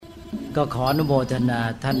ก็ขออนุโมทนา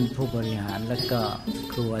ท่านผู้บริหารและก็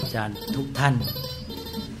ครูอาจารย์ทุกท่าน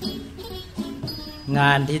ง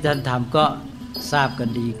านที่ท่านทำก็ทราบกัน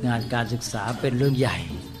ดีงานการศึกษาเป็นเรื่องใหญ่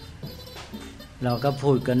เราก็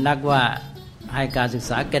พูดกันนักว่าให้การศึก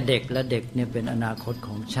ษาแก่เด็กและเด็กเนี่ยเป็นอนาคตข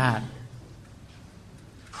องชาติ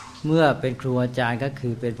เมื่อเป็นครูอาจารย์ก็คื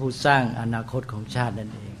อเป็นผู้สร้างอนาคตของชาตินั่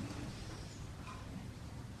นเอง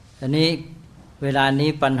อันนี้เวลานี้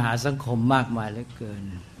ปัญหาสังคมมากมายเหลือเกิน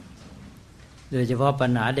โดยเฉพาะปั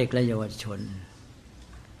ญหาเด็กและเยาวชน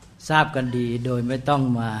ทราบกันดีโดยไม่ต้อง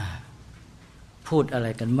มาพูดอะไร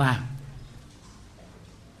กันมาก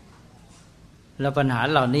แล้วปัญหา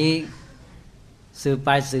เหล่านี้สืบไป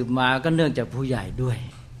สืบมาก็เนื่องจากผู้ใหญ่ด้วย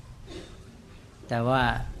แต่ว่า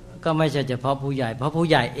ก็ไม่ใช่เฉพาะผู้ใหญ่เพราะผู้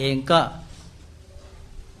ใหญ่เองก็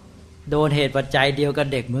โดนเหตุปัจจัยเดียวกับ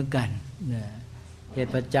เด็กเหมือนกันเห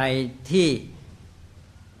ตุปัจจัยที่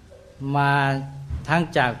มาทั้ง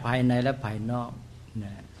จากภายในและภายนอก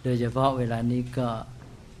โดยเฉพาะเวลานี้ก็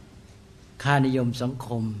ค่านิยมสังค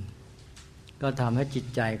มก็ทำให้จิต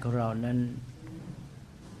ใจของเรานั้น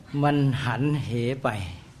มันหันเหไป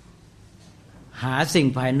หาสิ่ง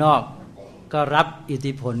ภายนอกก็รับอิท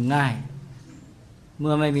ธิพลง่ายเ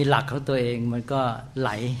มื่อไม่มีหลักของตัวเองมันก็ไหล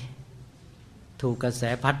ถูกกระแส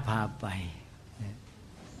พัดพาไป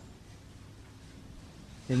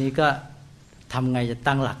ทีนี้ก็ทำไงจะ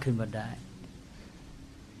ตั้งหลักขึ้นมาได้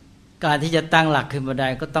การที่จะตั้งหลักขึ้นมาได้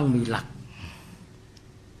ก็ต้องมีหลัก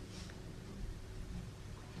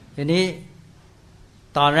ทีนี้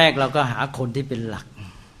ตอนแรกเราก็หาคนที่เป็นหลัก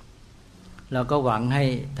เราก็หวังให้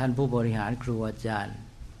ท่านผู้บริหารครูอาจารย์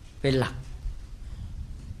เป็นหลัก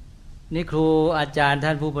นี่ครูอาจารย์ท่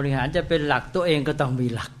านผู้บริหารจะเป็นหลักตัวเองก็ต้องมี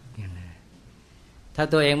หลักถ้า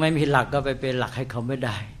ตัวเองไม่มีหลักก็ไปเป็นหลักให้เขาไม่ไ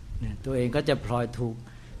ด้ตัวเองก็จะพลอยถูก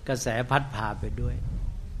กระแสพัดพาไปด้วย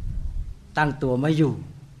ตั้งตัวไม่อยู่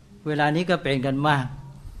เวลานี้ก็เป็นกันมาก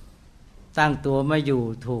ตั้งตัวไม่อยู่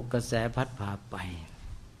ถูกกระแสพัดพาไป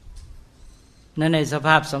นั้นในสภ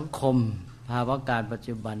าพสังคมภาวะการปัจ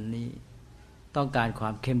จุบันนี้ต้องการควา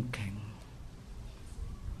มเข้มแข็ง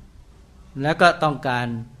แล้วก็ต้องการ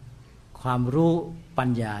ความรู้ปัญ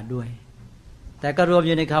ญาด้วยแต่ก็รวมอ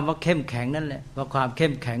ยู่ในคำว่าเข้มแข็งนั่นแหละเพราะความเข้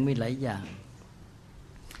มแข็งมีหลายอย่าง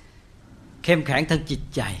เข้มแข็งทางจิต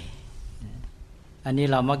ใจอันนี้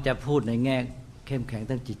เรามักจะพูดในแง่เข้มแข็ง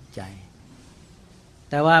ทางจิตใจ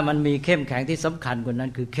แต่ว่ามันมีเข้มแข็งที่สำคัญกว่านั้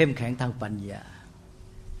นคือเข้มแข็งทางปัญญา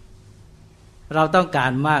เราต้องกา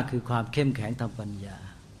รมากคือความเข้มแข็งทางปัญญา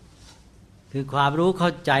คือความรู้เข้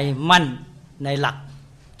าใจมั่นในหลัก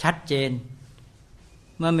ชัดเจน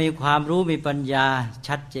เมื่อมีความรู้มีปัญญา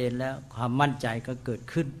ชัดเจนแล้วความมั่นใจก็เกิด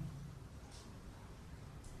ขึ้น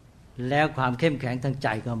แล้วความเข้มแข็งทางใจ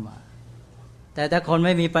ก็มาแต่ถ้าคนไ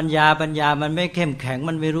ม่มีปัญญามันไม่เข้มแข็ง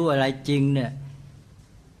มันไม่รู้อะไรจริงเนี่ย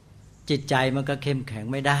จิตใจมันก็เข้มแข็ง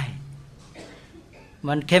ไม่ได้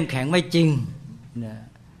มันเข้มแข็งไม่จริงเนี่ย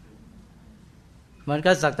มัน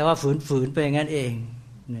ก็สักแต่ว่าฝืนๆไปอย่างนั้นเอง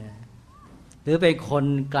เนี่ยหรือเป็นคน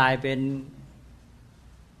กลายเป็น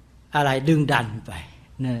อะไรดึงดันไป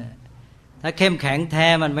เนี่ยถ้าเข้มแข็งแท้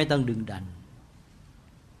มันไม่ต้องดึงดัน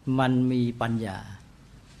มันมีปัญญา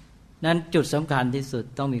นั้นจุดสำคัญที่สุด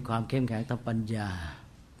ต้องมีความเข้มแข็งทางปัญญา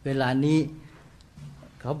เวลานี้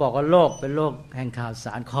เขาบอกว่าโลกเป็นโลกแห่งข่าวส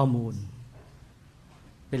ารข้อมูล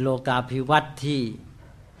เป็นโลกาภิวัตน์ที่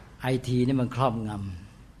ไอทีนี่มันครอบง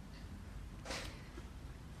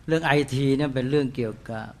ำเรื่องไอทีเนี่ยเป็นเรื่องเกี่ยว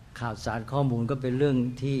กับข่าวสารข้อมูลก็เป็นเรื่อง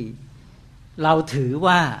ที่เราถือ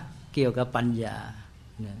ว่าเกี่ยวกับปัญญา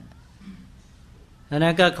ดัง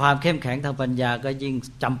นั้นก็ความเข้มแข็งทางปัญญาก็ยิ่ง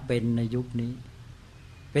จำเป็นในยุคนี้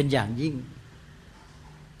เป็นอย่างยิ่ง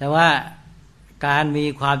แต่ว่าการมี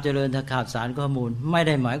ความเจริญทางข่าวสารข้อมูลไม่ไ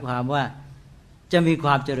ด้หมายความว่าจะมีคว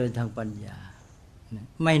ามเจริญทางปัญญา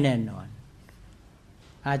ไม่แน่นอน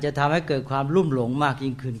อาจจะทำให้เกิดความลุ่มหลงมาก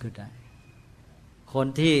ยิ่งขึ้นก็ได้คน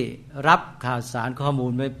ที่รับข่าวสารข้อมู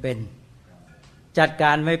ลไม่เป็นจัดก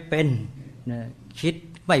ารไม่เป็นคิด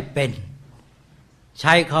ไม่เป็นใ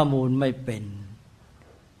ช้ข้อมูลไม่เป็น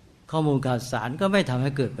ข้อมูลข่าวสารก็ไม่ทำใ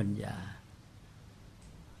ห้เกิดปัญญา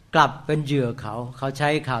กลับเป็นเหยื่อเขาใช้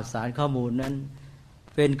ข่าวสารข้อมูลนั้น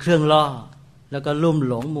เป็นเครื่องล่อแล้วก็ลุ่ม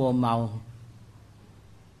หลงมัวเมา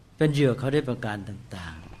เป็นเหยื่อเขาได้ประการต่า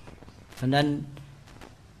งๆเพราะนั้น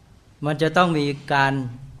มันจะต้องมีการ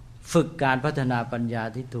ฝึกการพัฒนาปัญญา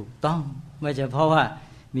ที่ถูกต้องไม่ใช่เพราะว่า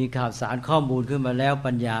มีข่าวสารข้อมูลขึ้นมาแล้ว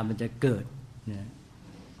ปัญญามันจะเกิด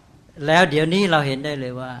แล้วเดี๋ยวนี้เราเห็นได้เล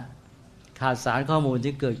ยว่าข่าวสารข้อมูล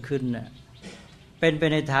ที่เกิดขึ้นน่ะเป็นไป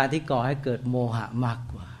ในทางที่ก่อให้เกิดโมหะมาก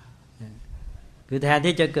กว่าคือแทน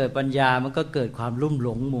ที่จะเกิดปัญญามันก็เกิดความลุ่มหล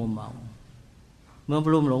งมัวเมาเมื่อ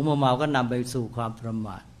ลุ่มหลงมัวเมาก็นำไปสู่ความประม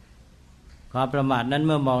าท ความประมาทนั้นเ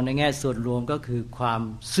มื่อมองในแง่ส่วนรวมก็คือความ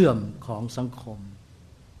เสื่อมของสังคม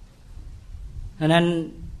ดังนั้น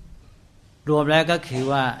รวมแล้วก็คือ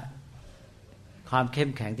ว่าความเข้ม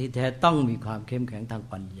แข็งที่แท้ต้องมีความเข้มแข็งทาง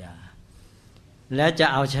ปัญญาและจะ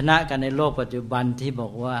เอาชนะกันในโลกปัจจุบันที่บอ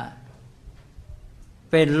กว่า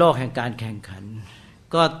เป็นโลกแห่งการแข่งขัน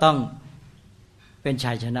ก็ต้องเป็น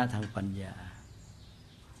ชัยชนะทางปัญญา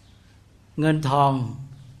เงินทอง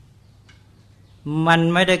มัน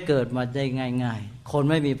ไม่ได้เกิดมาได้ง่ายๆคน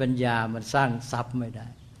ไม่มีปัญญามันสร้างทรัพย์ไม่ได้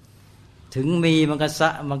ถึงมีมัน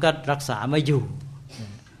ก็รักษาไม่อยู่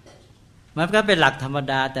มันก็เป็นหลักธรรม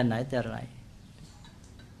ดาแต่ไหนแต่ไร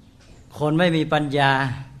คนไม่มีปัญญา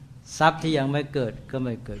ทรัพย์ที่ยังไม่เกิดก็ไ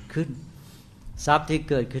ม่เกิดขึ้นทรัพย์ที่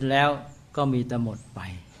เกิดขึ้นแล้วก็มีแต่หมดไป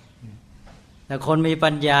แต่คนมี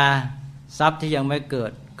ปัญญาทรัพย์ที่ยังไม่เกิ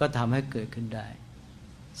ดก็ทำให้เกิดขึ้นได้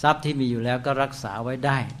ทรัพย์ที่มีอยู่แล้วก็รักษาไว้ไ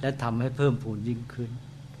ด้และทำให้เพิ่มพูนยิ่งขึ้น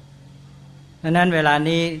ดังนั้นเวลา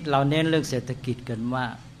นี้เราเน้นเรื่องเศรษฐกิจกันมา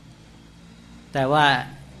กแต่ว่า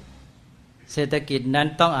เศรษฐกิจนั้น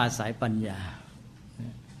ต้องอาศัยปัญญา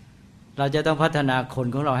เราจะต้องพัฒนาคน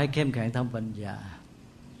ของเราให้เข้มแข็งทางปัญญา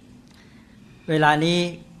เวลานี้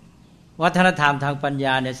วัฒนธรรมทางปัญญ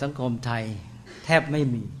าในสังคมไทยแทบไม่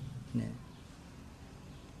มี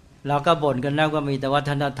เราก็บ่นกันแล้วว่ามีแต่วั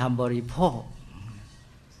ฒนธรรมบริโภ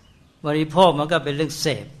คมันก็เป็นเรื่องเส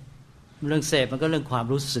พมันก็เรื่องความ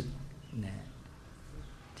รู้สึก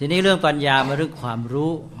ทีนี้เรื่องปัญญามาเรื่องความ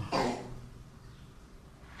รู้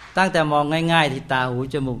ตั้งแต่มองง่ายๆที่ตาหู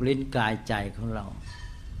จมูกลิ้นกายใจของเรา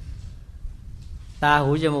ตา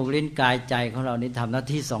หูจมูกลิ้นกายใจของเรานี้ทำหน้า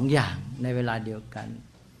ที่สองอย่างในเวลาเดียวกัน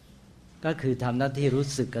ก็คือทำหน้าที่รู้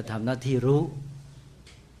สึกกับทำหน้าที่รู้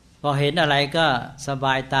พอเห็นอะไรก็สบ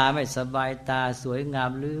ายตาไม่สบายตาสวยงาม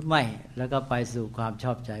หรือไม่แล้วก็ไปสู่ความช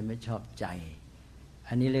อบใจไม่ชอบใจ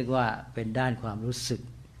อันนี้เรียกว่าเป็นด้านความรู้สึก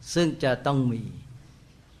ซึ่งจะต้องมี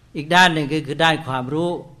อีกด้านหนึ่งคือด้านความ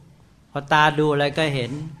รู้พอตาดูอะไรก็เห็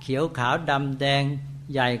นเขียวขาวดำแดง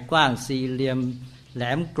ใหญ่กว้างสี่เหลี่ยมแหล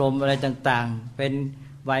มกลมอะไรต่างๆเป็น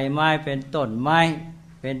ใบไม้เป็นต้นไม้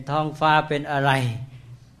เป็นท้องฟ้าเป็นอะไร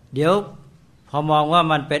เดี๋ยวพอมองว่า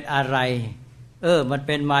มันเป็นอะไรมันเ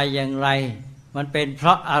ป็นมาอย่างไรมันเป็นเพร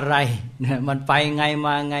าะอะไรเนี่ยมันไปไงม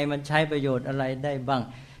าไงมันใช้ประโยชน์อะไรได้บ้าง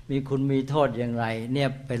มีคุณมีโทษอย่างไรเนี่ย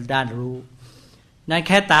เป็นด้านรู้นั่นแ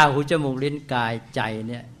ค่ตาหูจมูกลิ้นกายใจ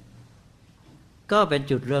เนี่ยก็เป็น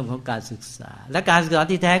จุดเริ่มของการศึกษาและการศึกษา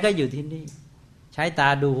ที่แท้ก็อยู่ที่นี่ใช้ตา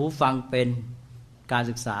ดูหูฟังเป็นการ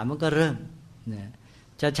ศึกษามันก็เริ่มเนี่ย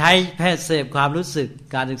จะใช้แพทย์เสพความรู้สึก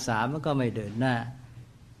การศึกษามันก็ไม่เดินหน้า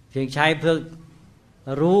เพียงใช้เพื่อ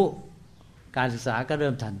รู้การศึกษาก็เ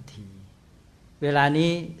ริ่มทันทีเวลา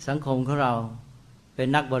นี้สังคมของเราเป็น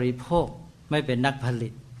นักบริโภคไม่เป็นนักผลิ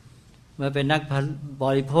ตเมื่อเป็นนักบ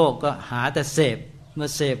ริโภคก็หาแต่เสพเมื่อ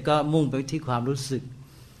เสพก็มุ่งไปที่ความรู้สึก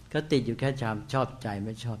ก็ติดอยู่แค่ความชอบใจไ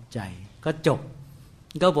ม่ชอบใจก็จบ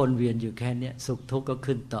ก็วนเวียนอยู่แค่นี้สุขทุกข์ก็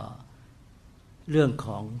ขึ้นต่อเรื่องข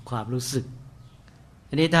องความรู้สึก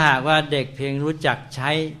อันนี้ถ้าหากว่าเด็กเพียงรู้จักใช้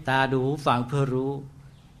ตาดูหูฟังเพื่อรู้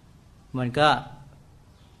มันก็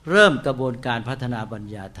เริ่มกระบวนการพัฒนาปัญ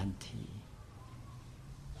ญาทันที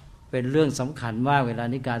เป็นเรื่องสำคัญมากเวลา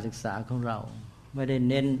นี้การศึกษาของเราไม่ได้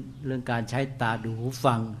เน้นเรื่องการใช้ตาดูหู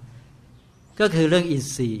ฟังก็คือเรื่องอิน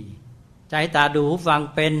ทรีย์ใช้ตาดูหูฟัง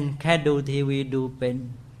เป็นแค่ดูทีวีดูเป็น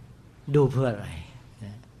ดูเพื่ออะไร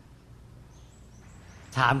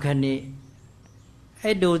ถามแค่นี้ใ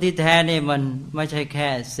ห้ดูที่แท้นี่มันไม่ใช่แค่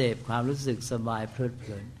เสพความรู้สึกสบายเพลิดเพ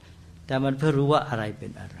ลินแต่มันเพื่อรู้ว่าอะไรเป็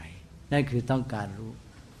นอะไรนั่นคือต้องการรู้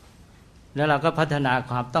แล้วเราก็พัฒนา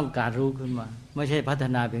ความต้องการรู้ขึ้นมาไม่ใช่พัฒ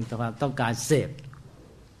นาเพียงแต่ความต้องการเสพ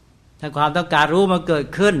ถ้าความต้องการรู้มันเกิด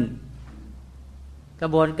ขึ้นกร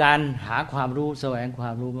ะบวนการหาความรู้แสวงควา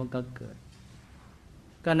มรู้มันก็เกิด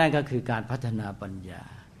ก็นั่นก็คือการพัฒนาปัญญา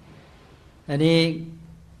อันนี้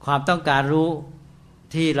ความต้องการรู้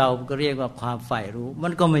ที่เราก็เรียกว่าความใฝ่รู้มั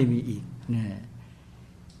นก็ไม่มีอีกนะ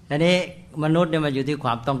อันนี้มนุษย์เนี่ยมันอยู่ที่คว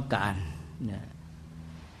ามต้องการนะ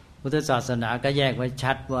พุทธศาสนาก็แยกไว้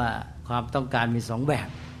ชัดว่าความต้องการมีสองแบบ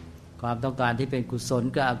ความต้องการที่เป็นกุศล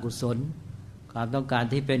กับอกุศลความต้องการ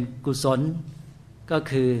ที่เป็นกุศลก็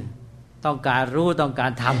คือต้องการรู้ต้องกา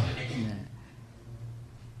รท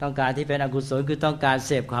ำต้องการที่เป็นอกุศลคือต้องการเ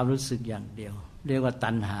สพความรู้สึกอย่างเดียวเรียกว่า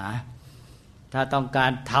ตัณหาถ้าต้องกา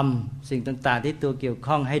รทำสิ่งต่างๆที่ตัวเกี่ยว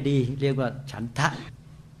ข้องให้ดีเรียกว่าฉันทะ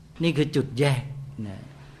นี่คือจุดแยกนะ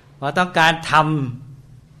พอต้องการท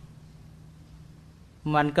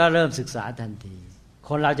ำมันก็เริ่มศึกษาทันทีค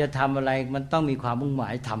นเราจะทำอะไรมันต้องมีความมุ่งหมา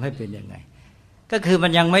ยทำให้เป็นยังไงก็คือมั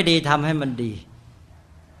นยังไม่ดีทำให้มันดี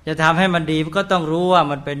จะทำให้มันดีมันก็ต้องรู้ว่า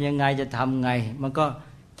มันเป็นยังไงจะทำไงมันก็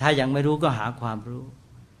ถ้ายังไม่รู้ก็หาความรู้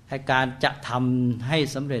ให้การจะทำให้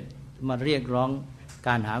สำเร็จมาเรียกร้องก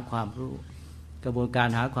ารหาความรู้กระบวนการ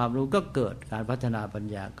หาความรู้ก็เกิดการพัฒนาปัญ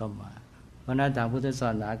ญาก็มาเพราะนั้นทางพุทธศา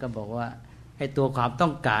สนาก็บอกว่าไอ้ตัวความต้อ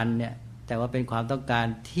งการเนี่ยแต่ว่าเป็นความต้องการ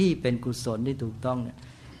ที่เป็นกุศลที่ถูกต้องเนี่ย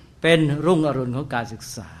เป็นรุ่งอรุณของการศึก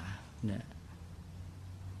ษาเนี่ย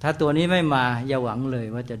ถ้าตัวนี้ไม่มาอย่าหวังเลย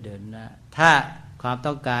ว่าจะเดินหน้าถ้าความ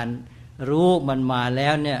ต้องการรู้มันมาแล้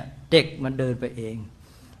วเนี่ยเด็กมันเดินไปเอง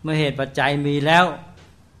เมื่อเหตุปัจจัยมีแล้ว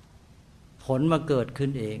ผลมาเกิดขึ้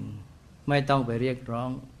นเองไม่ต้องไปเรียกร้อง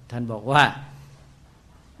ท่านบอกว่า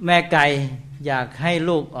แม่ไก่อยากให้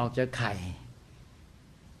ลูกออกจากไข่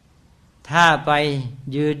ถ้าไป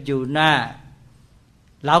ยืนอยู่หน้า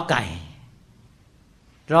เล้าไก่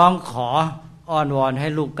ร้องขออ้อนวอนให้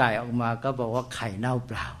ลูกไก่ออกมาก็บอกว่าไข่เน่าเ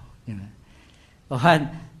ปล่าเพราะว่า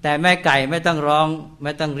แต่แม่ไก่ไม่ต้องร้องไ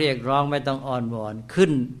ม่ต้องเรียกร้องไม่ต้องอ้อนวอนขึ้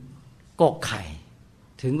นกกไข่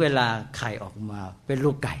ถึงเวลาไข่ออกมาเป็น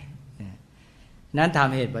ลูกไก่นั้นท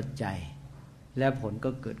ำเหตุปัจจัยและผลก็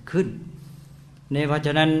เกิดขึ้นในเพราะฉ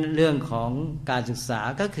ะนั้นเรื่องของการศึกษา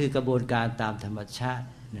ก็คือกระบวนการตามธรรมชาติ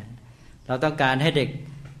เราต้องการให้เด็ก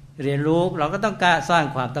เรียนรู้เราก็ต้องการสร้าง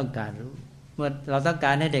ความต้องการรู้เมื่อเราต้องก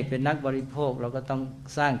ารให้เด็กเป็นนักบริโภคเราก็ต้อง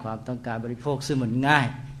สร้างความต้องการบริโภคซึ่งมันง่าย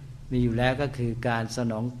มีอยู่แล้วก็คือการส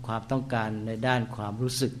นองความต้องการในด้านความ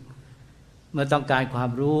รู้สึกเมื่อต้องการควา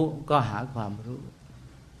มรู้ก็หาความรู้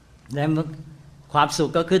และความสุ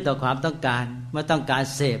ขก็ขึ้นต่อความต้องการเมื่อต้องการ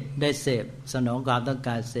เสพได้เสพสนองความต้องก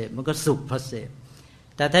ารเสพมันก็สุขเพราะเสพ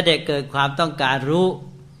แต่ถ้าเด็กเกิดความต้องการรู้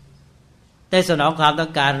ได้สนองความต้อ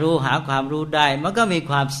งการรู้หาความรู้ได้มันก็มี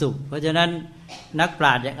ความสุขเพราะฉะนั้นนักปร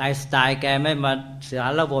าชญ์อย่างไอน์สไตน์แกไม่มาเสีย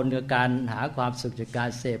ละวนกับการหาความสุขจากการ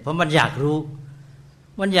เสพเพราะมันอยากรู้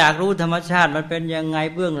ธรรมชาติมันเป็นยังไง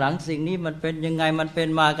เบื้องหลังสิ่งนี้มันเป็นยังไงมันเป็น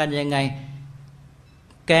มากันยังไง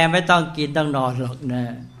แกไม่ต้องกินต้องนอนหรอกนะ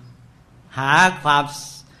หาค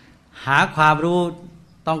วามรู้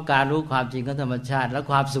ต้องการรู้ความจริงของธรรมชาติแล้ว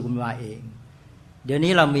ความสุขมันมาเองเดี๋ยว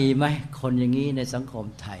นี้เรามีไหมคนอย่างนี้ในสังคม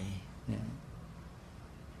ไทย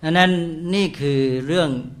ดังนั้นนี่คือเรื่อง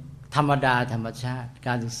ธรรมดาธรรมชาติก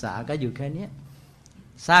ารศึกษาก็อยู่แค่นี้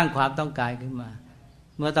สร้างความต้องการขึ้นมา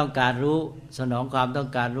เมื่อต้องการรู้สนองความต้อง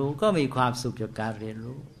การรู้ก็มีความสุขจากการเรียน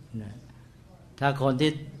รู้นะถ้าคน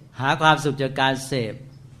ที่หาความสุขจากการเสพ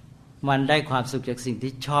มันได้ความสุขจากสิ่ง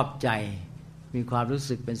ที่ชอบใจมีความรู้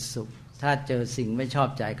สึกเป็นสุขถ้าเจอสิ่งไม่ชอบ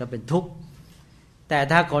ใจก็เป็นทุกข์แต่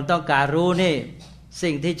ถ้าคนต้องการรู้นี่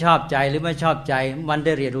สิ่งที่ชอบใจหรือไม่ชอบใจมันไ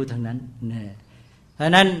ด้เรียนรู้ทั้งนั้นนะเพรา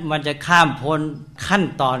ะนั้นมันจะข้ามพ้นขั้น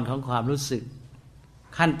ตอนของความรู้สึก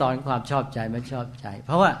ขั้นตอนของความชอบใจไม่ชอบใจเ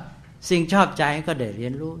พราะว่าสิ่งชอบใจก็ได้เรีย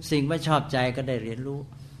นรู้สิ่งไม่ชอบใจก็ได้เรียนรู้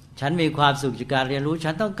ฉันมีความสุขจากการเรียนรู้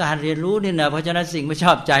ฉันต้องการเรียนรู้นี่นะเพราะฉะนั้นสิ่งไม่ช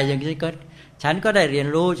อบใจอย่างนี้ก็ฉันก็ได้เรียน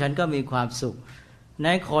รู้ฉันก็มีความสุขใน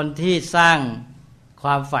คนที่สร้างคว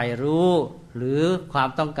ามใฝ่รู้หรือความ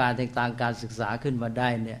ต้องการต่างๆการศึกษาขึ้นมาได้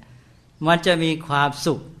เนี่ยมันจะมีความ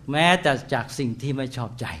สุขแม้แต่จากสิ่งที่ไม่ชอ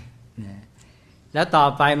บใจแล้วต่อ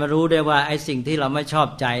ไปมารู้ได้ว่าไอ้สิ่งที่เราไม่ชอบ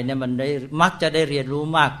ใจเนี่ยมันได้มักจะได้เรียนรู้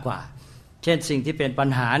มากกว่าเช่นสิ่งที่เป็นปัญ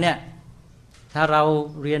หาเนี่ยถ้าเรา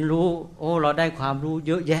เรียนรู้เราได้ความรู้เ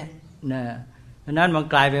ยอะแยะนะดังนั้นมัน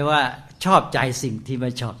กลายไปว่าชอบใจสิ่งที่ไ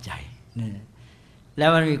ม่ชอบใจนะแล้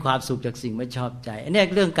วมันมีความสุขจากสิ่งไม่ชอบใจอันนี้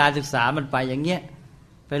เรื่องการศึกษามันไปอย่างเงี้ย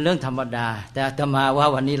เป็นเรื่องธรรมดาแต่อาตมาว่า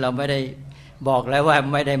วันนี้เราไม่ได้บอกแล้วว่า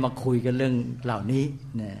ไม่ได้มาคุยกันเรื่องเหล่านี้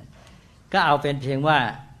นะก็เอาเป็นเพียงว่า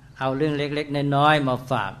เอาเรื่องเล็กๆน้อยๆมา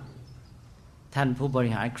ฝากท่านผู้บ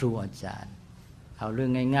ริหารครูอาจารย์เอาเรื่อ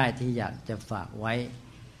งง่ายๆที่อยากจะฝากไว้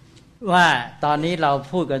ว่าตอนนี้เรา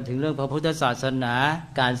พูดกันถึงเรื่องพระพุทธศาสนา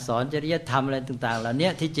การสอนจริยธรรมอะไรต่างๆเหล่านี้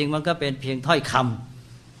ที่จริงมันก็เป็นเพียงถ้อยค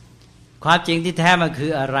ำความจริงที่แท้มันคื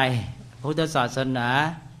ออะไรพุทธศาสนา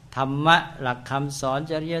ธรรมะหลักคำสอน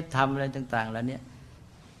จริยธรรมอะไรต่างๆเหล่านี้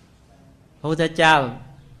พระพุทธเจ้า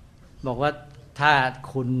บอกว่าถ้า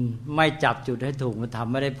คุณไม่จับจุดให้ถูกมันท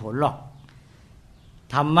ำไม่ได้ผลหรอก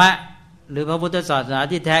ธรรมะหรือพระพุทธศาสนา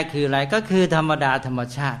ที่แท้คืออะไรก็คือธรรมดาธรรม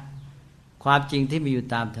ชาติความจริงที่มีอยู่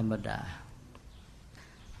ตามธรรมดา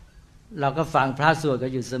เราก็ฟังพระสวดกั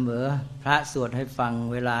นอยู่เสมอพระสวดให้ฟัง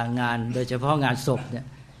เวลางานโดยเฉพาะงานศพเนี่ย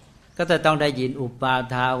ก็จะต้องได้ยินอุปา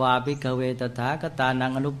ทาวาภิกขเวตถาคตานั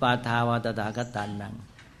งอนุปาทาวาตถาคตานัง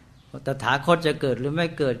ตถาคตจะเกิดหรือไม่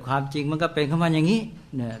เกิดความจริงมันก็เป็นของมันอย่างนี้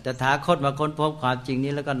เนี่ยตถาคตมาค้นพบความจริง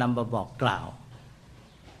นี้แล้วก็นำมาบอกกล่าว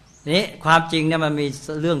นี่ความจริงเนี่ยมันมี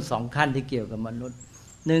เรื่องสองขั้นที่เกี่ยวกับมนุษย์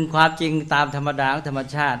หนึ่งความจริงตามธรรมดาของธรรม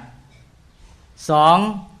ชาติสอง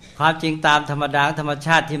ความจริงตามธรรมดาของธรรมช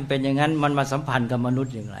าติที่มันเป็นอย่างนั้นมันมาสัมพันธ์กับมนุษ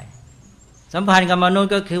ย์อย่างไรสัมพันธ์กับมนุษ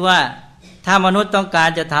ย์ก็คือว่าถ้ามนุษย์ต้องการ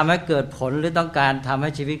จะทำให้เกิดผลหรือต้องการทำให้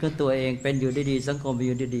ชีวิตของตัวเองเป็นอยู่ดีๆสังคมเป็นอ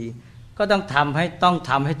ยู่ดีๆก็ ก็ต้องทำใ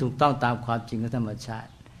ห้ถูกต้องตามความจริงของธรรมชา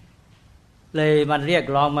ติเลยมันเรียก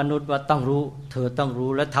ร้องมนุษย์ว่าต้องรู้เธอต้องรู้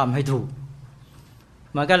และทำให้ถูก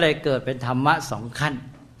มันก็เลยเกิดเป็นธรรมะสองขั้น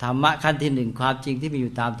ธรรมะขั้นที่หนึ่งความจริงที่มีอ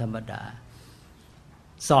ยู่ตามธรรมดา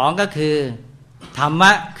สองก็คือธรรม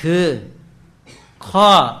ะคือข้อ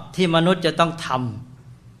ที่มนุษย์จะต้องท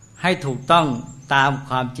ำให้ถูกต้องตาม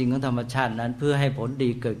ความจริงของธรรมชาตินั้นเพื่อให้ผลดี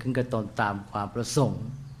เกิดขึ้นกับตนตามความประสงค์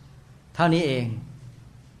เท่านี้เอง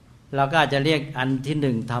เราก็อาจจะเรียกอันที่ห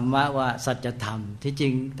นึ่งธรรมะว่าสัจธรรมที่จริ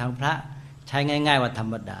งทางพระใช้ง่ายๆว่าธร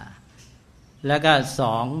รมดาแล้วก็ส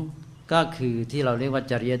องก็คือที่เราเรียกว่า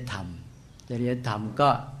จริยธรรมจริยธรรมก็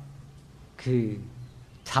คือ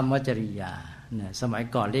ธรรมจริยาเนี่ยสมัย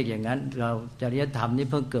ก่อนเรียกอย่างนั้นเราจริยธรรมนี่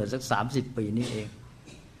เพิ่งเกิดสัก30 ปีนี้เอง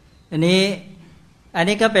อัน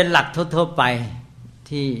นี้ก็เป็นหลักทั่วๆไป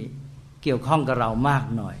ที่เกี่ยวข้องกับเรามาก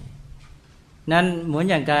หน่อยนั้นเหมือน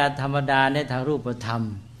อย่างการธรรมดาในทางรูปธรรม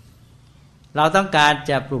เราต้องการ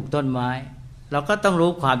จะปลูกต้นไม้เราก็ต้องรู้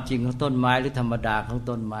ความจริงของต้นไม้หรือธรรมดาของ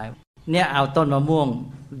ต้นไม้เนี่ยเอาต้นมะม่วง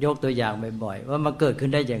ยกตัวอย่างบ่อยๆว่ามันเกิดขึ้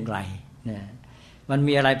นได้อย่างไรเนี่ยมัน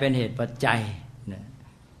มีอะไรเป็นเหตุปัจจัยเนี่ย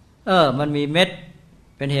มันมีเม็ด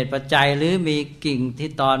เป็นเหตุปัจจัยหรือมีกิ่งที่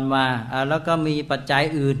ตอนมาแล้วก็มีปัจจัย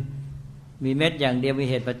อื่นมีเม็ดอย่างเดียวมี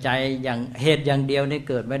เหตุปัจจัยอย่างเหตุอย่างเดียวนี่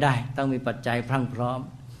เกิดไม่ได้ต้องมีปัจจัยพรั่งพร้อม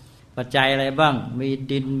ปัจจัยอะไรบ้างมี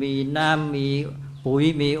ดินมีน้ำมีปุ๋ย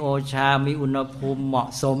มีโอชามีอุณหภูมิเหมาะ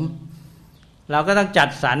สมเราก็ต้องจัด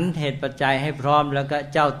สรรเหตุปัจจัยให้พร้อมแล้วก็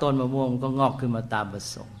เจ้าต้นมะม่วงก็งอกขึ้นมาตามประ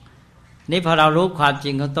สงค์นี่พอเรารู้ความจ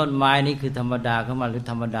ริงของต้นไม้นี่คือธรรมดาเข้ามาหรือ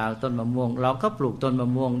ธรรมดาต้นมะม่วงเราก็ปลูกต้นมะ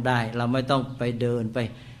ม่วงได้เราไม่ต้องไปเดินไป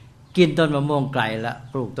กินต้นมะม่วงไกลละ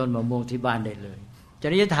ปลูกต้นมะม่วงที่บ้านได้เลยจ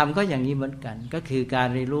ริยธรรมก็อย่างนี้เหมือนกันก็คือการ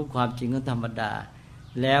เรียนรู้ความจริงของธรรมดา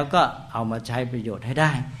แล้วก็เอามาใช้ประโยชน์ให้ไ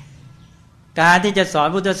ด้การที่จะสอน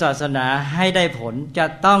พุทธศาสนาให้ได้ผลจะ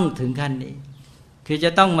ต้องถึงขั้นนี้คือจะ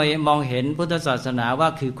ต้องมองเห็นพุทธศาสนาว่า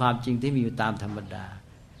คือความจริงที่มีอยู่ตามธรรมดา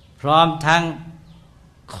พร้อมทั้ง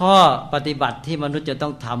ข้อปฏิบัติที่มนุษย์จะต้อ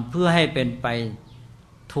งทำเพื่อให้เป็นไป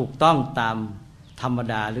ถูกต้องตามธรรม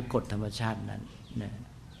ดาหรือกฎธรรมชาตินั้นนะ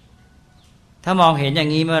ถ้ามองเห็นอย่า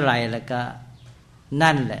งนี้เมื่อไหร่แล้วก็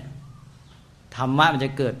นั่นแหละธรรมะมันจะ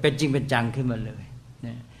เกิดเป็นจริงเป็นจังขึ้นมาเลยน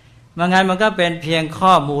ะไม่งั้นมันก็เป็นเพียง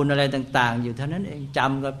ข้อมูลอะไรต่างๆอยู่เท่านั้นเองจ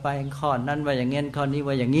ำกันไปข้อนั้นว่าอย่างงี้ข้อนี้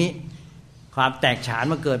ว่าอย่างนี้ความแตกฉาน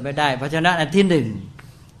มันเกิดไม่ได้เพราะฉะนั้นอันที่หนึ่ง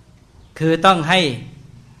คือต้องให้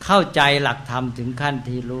เข้าใจหลักธรรมถึงขั้น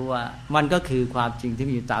ที่รู้ว่ามันก็คือความจริงที่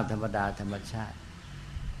มีอยู่ตามธรรมดาธรรมชาติ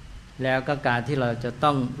แล้วก็การที่เราจะต้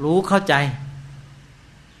องรู้เข้าใจ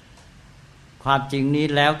ความจริงนี้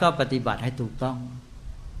แล้วก็ปฏิบัติให้ถูกต้อง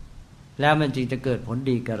แล้วมันจึงจะเกิดผล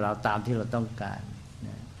ดีกับเราตามที่เราต้องการน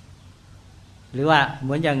ะหรือว่าเห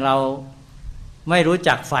มือนอย่างเราไม่รู้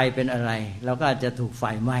จักไฟเป็นอะไรเราก็อาจจะถูกไฟ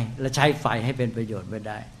ไหม้และใช้ไฟให้เป็นประโยชน์ไม่ไ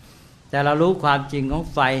ด้แต่เรารู้ความจริงของ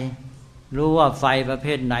ไฟรู้ว่าไฟประเภ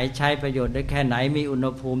ทไหนใช้ประโยชน์ได้แค่ไหนมีอุณห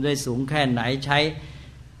ภูมิได้สูงแค่ไหนใช้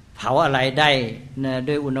เผาอะไรได้นะ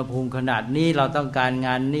ด้วยอุณหภูมิขนาดนี้เราต้องการง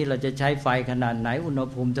านนี้เราจะใช้ไฟขนาดไหนอุณห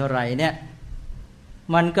ภูมิเท่าไหร่เนี่ย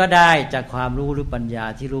มันก็ได้จากความรู้หรือปัญญา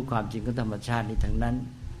ที่รู้ความจริงของธรรมชาตินี้ทั้งนั้น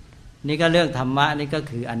นี่ก็เรื่องธรรมะนี่ก็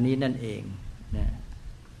คืออันนี้นั่นเองนะ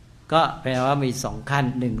ก็แปลว่ามีสองขั้น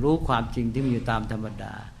หนึ่งรู้ความจริงที่มีอยู่ตามธรรมด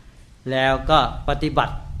าแล้วก็ปฏิบั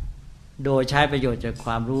ติโดยใช้ประโยชน์จากค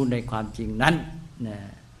วามรู้ในความจริงนั้นนะ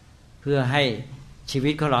เพื่อให้ชีวิ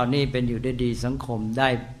ตของเรานี่เป็นอยู่ได้ดีสังคมได้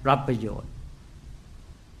รับประโยชน์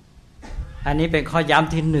อันนี้เป็นข้อย้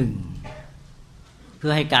ำที่หนึ่งเพื่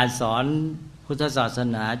อให้การสอนพุทธศาส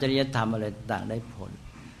นาจริยธรรมอะไรต่างๆได้ผล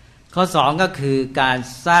ข้อสองก็คือการ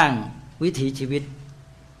สร้างวิถีชีวิต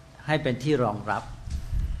ให้เป็นที่รองรับ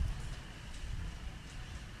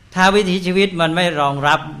ถ้าวิถีชีวิตมันไม่รอง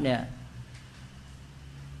รับเนี่ย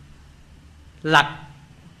หลัก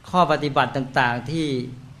ข้อปฏิบัติต่างๆที่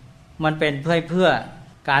มันเป็นเพื่อ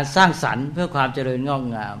การสร้างสรรค์เพื่อความเจริญงอก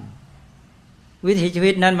งามวิถีชี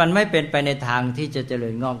วิตนั้นมันไม่เป็นไปในทางที่จะเจริ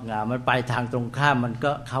ญงอกงามมันไปทางตรงข้ามมัน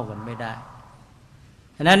ก็เข้ากันไม่ได้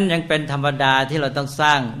ฉะนั้นยังเป็นธรรมดาที่เราต้องส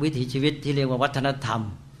ร้างวิถีชีวิตที่เรียกว่าวัฒนธรรม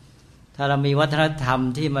ถ้าเรามีวัฒนธรรม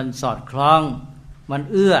ที่มันสอดคล้องมัน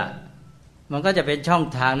เอื้อมันก็จะเป็นช่อง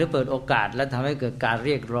ทางหรือเปิดโอกาสและทำให้เกิดการเ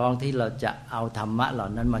รียกร้องที่เราจะเอาธรรมะเหล่า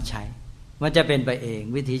นั้นมาใช้มันจะเป็นไปเอง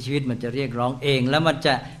วิถีชีวิตมันจะเรียกร้องเองแล้วมันจ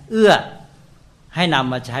ะเอื้อให้น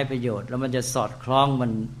ำมาใช้ประโยชน์แล้วมันจะสอดคล้องมั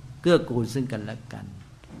นเกื้อกูลซึ่งกันและกัน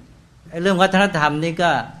เรื่องวัฒนธรรมนี่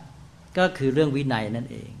ก็คือเรื่องวินัยนั่น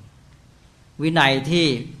เองวินัยที่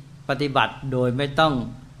ปฏิบัติโดยไม่ต้อง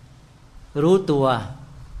รู้ตัว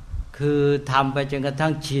คือทำไปจนกระทั่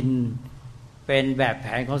งชินเป็นแบบแผ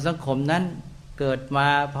นของสังคมนั้นเกิดมา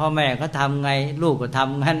พ่อแม่เขาทำไงลูกก็ท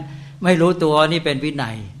ำงั้น ไม่รู้ตัวนี่เป็นวิ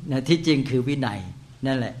นัยนะที่จริงคือวินัย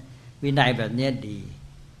นั่นแหละวินัยแบบนี้ดี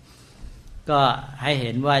ก็ให้เ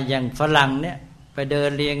ห็นว่าอย่างฝรั่งเนี่ยไปเดิน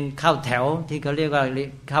เรียงเข้าแถวที่เขาเรียกว่า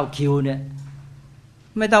เข้าคิวเนี่ย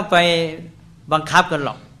ไม่ต้องไปบังคับกันหร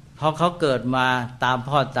อกเพราะเขาเกิดมาตาม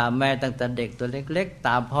พ่อตามแม่ตั้งแต่เด็กตัวเล็กๆต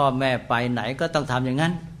ามพ่อแม่ไปไหนก็ต้องทำอย่างนั้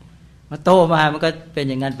นมาโตมามันก็เป็น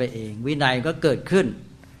อย่างนั้นไปเองวินัยก็เกิดขึ้น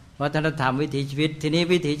วัฒนธรรมวิถีชีวิตทีนี้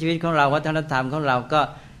วิถีชีวิตของเราวัฒนธรรมของเราก็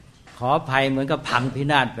ขออภัยเหมือนกับพังพิ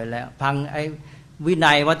นาศไปแล้วพังไอ้วิ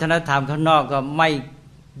นัยวัฒนธรรมข้างนอกก็ไม่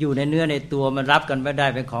อยู่ในเนื้อในตัวมันรับกันไม่ได้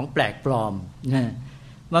เป็นของแปลกปลอม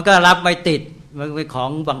มันก็รับไม่ติดมันเป็นของ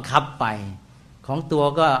บังคับไปของตัว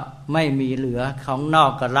ก็ไม่มีเหลือของนอ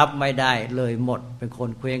กก็รับไม่ได้เลยหมดเป็นคน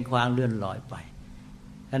เคว้งคว้างเลื่อนลอยไป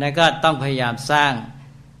ฉะนั้นก็ต้องพยายามสร้าง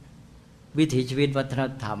วิถีชีวิตวัฒน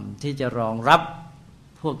ธรรมที่จะรองรับ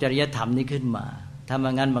พวกจริยธรรมนี้ขึ้นมาถ้าไม่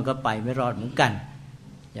งั้นมันก็ไปไม่รอดเหมือนกัน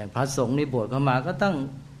อย่างพระสงฆ์นี่บวชเข้ามาก็ต้อง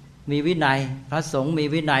มีวินัยพระสงฆ์มี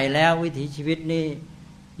วินัยแล้ววิถีชีวิตนี่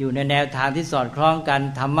อยู่ในแนวทางที่สอดคล้องกัน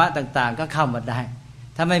ธรรมะต่างๆก็เข้ามาได้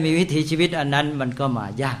ถ้าไม่มีวิถีชีวิตอันนั้นมันก็มา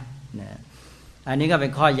ยากนะอันนี้ก็เป็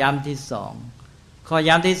นข้อย้ำที่สองข้อ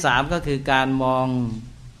ย้ำที่สามก็คือการมอง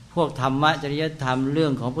พวกธรรมะจริยธรรมเรื่อ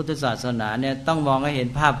งของพุทธศาสนาเนี่ยต้องมองให้เห็น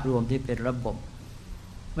ภาพรวมที่เป็นระบบ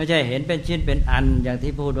ไม่ใช่เห็นเป็นชิ้นเป็นอันอย่าง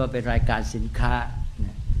ที่พูดว่าเป็นรายการสินค้า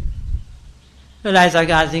ราย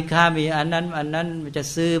การสินค้ามีอันนั้นมันจะ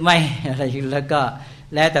ซื้อไม่อะไรแล้วก็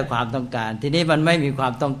แล้วแต่ความต้องการทีนี้มันไม่มีควา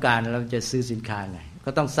มต้องการเราจะซื้อสินค้าไงก็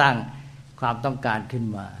ต้องสร้างความต้องการขึ้น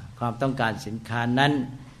มาความต้องการสินค้านั้น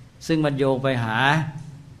ซึ่งมันโยงไปหา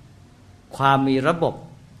ความมีระบบ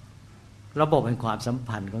แห่งความสัม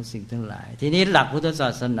พันธ์ของสิ่งทั้งหลายทีนี้หลักพุทธศา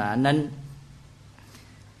สนานั้น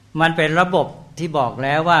มันเป็นระบบที่บอกแ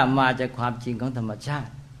ล้วว่ามาจากความจริงของธรรมชา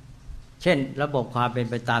ติเช่นระบบความเป็น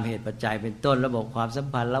ไปตามเหตุปัจจัยเป็นต้นระบบความสัม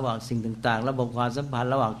พันธ์ระหว่างสิ่งต่างๆระบบความสัมพันธ์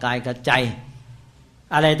ระหว่างกายกับใจ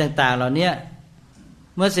อะไรต่างๆเหล่านี้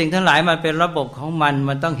เมื่อสิ่งทั้งหลายมันเป็นระบบของ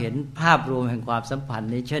มันต้องเห็นภาพรวมแห่งความสัมพันธ์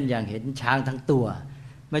นี้เช่นอย่างเห็นช้างทั้งตัว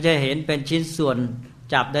ไม่ใช่เห็นเป็นชิ้นส่วน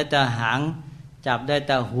จับได้แต่หางจับได้แ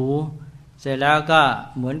ต่หูเสร็จแล้วก็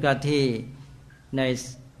เหมือนกับที่ใน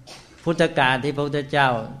พุทธกาลที่พระพุทธเจ้า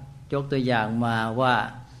ยกตัวอย่างมาว่า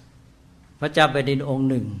พระเจ้าแผ่นดินองค์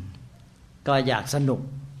หนึ่งก็อยากสนุก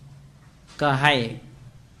ก็ให้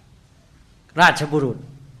ราชบุรุษ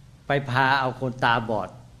ไปพาเอาคนตาบอด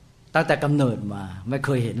ตั้งแต่กำเนิดมาไม่เค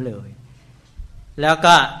ยเห็นเลยแล้ว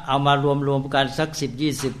ก็เอามารวมกันสัก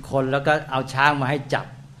10-20 คนแล้วก็เอาช้างมาให้จับ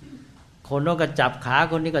คนนู้นก็จับขา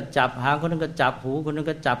คนนี้ก็จับหางคนนึงก็จับหูคนนึง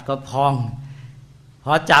ก็จับกระพองพ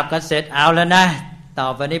อจับกันเสร็จเอาแล้วนะต่อ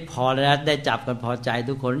ไปนี้พอแล้วนะได้จับกันพอใจ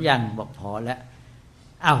ทุกคนยังบอกพอแล้ว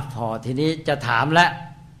อ้าวพอทีนี้จะถามแล้ว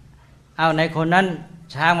อ้าวในคนนั้น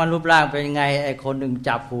ช้างมันรูปร่างเป็นยังไงไอ้คนหนึ่ง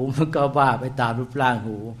จับหูมันก็ว่าไปตามรูปร่าง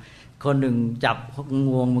หูคนหนึ่งจับง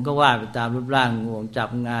วงมันก็ว่าไปตามรูปร่างงวงจับ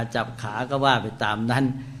งาจับขาก็ว่าไปตามนั้น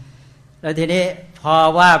แล้วทีนี้พอ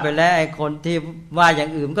ว่าไปแล้วไอ้คนที่ว่าอย่า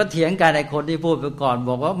งอื่นก็เถียงกันไอ้คนที่พูดไปก่อนบ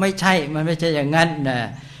อกว่าไม่ใช่มันไม่ใช่อย่างนั้นนะ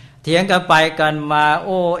เถียงกันไปกันมาโอ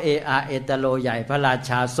เออาเอตโลใหญ่พระรา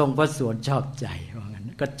ชาทรงพระสวนชอบใจว่างั้น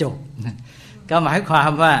ก็จบก็หมายควา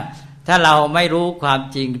มว่าถ้าเราไม่รู้ความ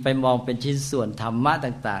จริงไปมองเป็นชิ้นส่วนธรรมะ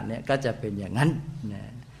ต่างๆเนี่ยก็จะเป็นอย่างนั้นนะ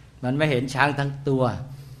มันไม่เห็นช้างทั้งตัว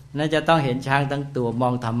นั่นจะต้องเห็นช้างทั้งตัวม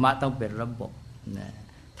องธรรมะต้องเป็นระบบนะ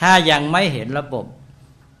ถ้ายังไม่เห็นระบบ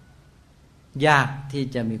ยากที่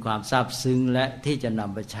จะมีความซาบซึ้งและที่จะน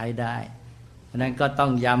ำไปใช้ได้เพราะนั้นก็ต้อ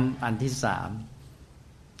งย้ำอันที่สาม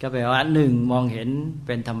ก็แปลว่าหนึ่งมองเห็นเ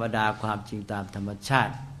ป็นธรรมดาความจริงตามธรรมชา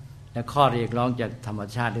ติและข้อเรียกร้องจากธรรม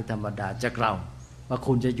ชาติหรือธรรมดาจากเราว่า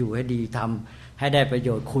คุณจะอยู่ให้ดีทำให้ได้ประโย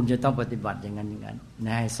ชน์คุณจะต้องปฏิบัติอย่างนั้นอย่างนั้น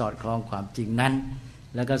ให้สอดคล้องความจริงนั้น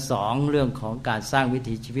แล้วก็สองเรื่องของการสร้างวิ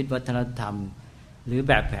ถีชีวิตวัฒนธรรมหรือแ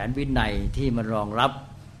บบแผนวินัยที่มันรองรับ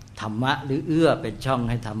ธรรมะหรือเอื้อเป็นช่อง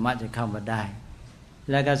ให้ธรรมะจะเข้ามาได้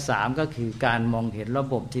แล้วก็สามก็คือการมองเห็นระ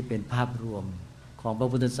บบที่เป็นภาพรวมของพระ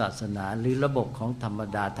พุทธศาสนาหรือระบบของธรรม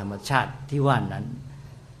ดาธรรมชาติที่ว่านั้น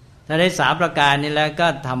ถ้าได้สามประการนี้แล้วก็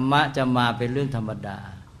ธรรมะจะมาเป็นเรื่องธรรมดา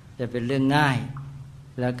จะเป็นเรื่องง่าย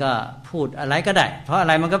แล้วก็พูดอะไรก็ได้เพราะอะไ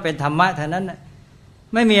รมันก็เป็นธรรมะเท่านั้น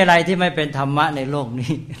ไม่มีอะไรที่ไม่เป็นธรรมะในโลก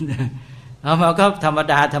นี้เอามาก็ธรรม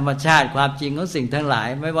ดาธรรมชาติความจริงของสิ่งทั้งหลาย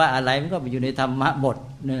ไม่ว่าอะไรมันก็อยู่ในธรรมะหมด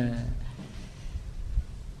เนี่ย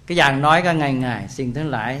ก็อย่างน้อยก็ง่ายๆสิ่งทั้ง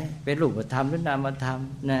หลายเป็นรูปธรรมหรือนามธรรม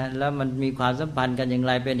นะแล้วมันมีความสัมพันธ์กันอย่างไ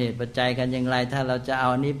รเป็นเหตุปัจจัยกันอย่างไรถ้าเราจะเอา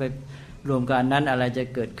อันนี้ไปรวมกันนั้นอะไรจะ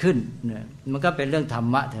เกิดขึ้นเนี่ยมันก็เป็นเรื่องธรร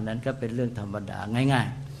มะเท่านั้นก็เป็นเรื่องธรรมดาง่าย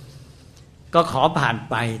ๆก็ขอผ่าน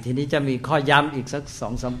ไปทีนี้จะมีข้อย้ำอีกสัก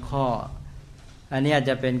 2-3 ข้ออันนี้อาจ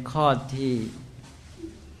จะเป็นข้อที่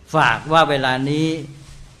ฝากว่าเวลานี้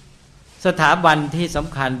สถาบันที่ส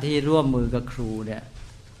ำคัญที่ร่วมมือกับครูเนี่ย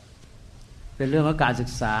เป็นเรื่องของการศึ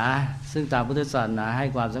กษาซึ่งทางพุทธศาสนาให้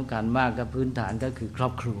ความสำคัญมากกับพื้นฐานก็คือครอ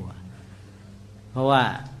บครัวเพราะว่า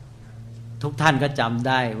ทุกท่านก็จำไ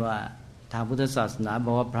ด้ว่าทางพุทธศาสนาบ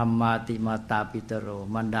อกว่าพรหมาติมาตาปิตโร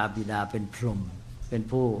มารดาบิดาเป็นพรหมเป็น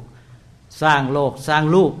ผู้สร้างโลกสร้าง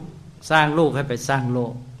ลูกให้ไปสร้างโล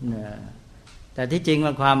กแต่ที่จริง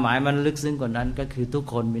มันความหมายมันลึกซึ้งกว่านั้นก็คือทุก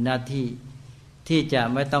คนมีหน้าที่ที่จะ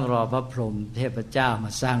ไม่ต้องรอพระพรหมเทพเจ้าม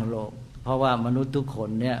าสร้างโลกเพราะว่ามนุษย์ทุกคน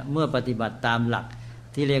เนี่ยเมื่อปฏิบัติตามหลัก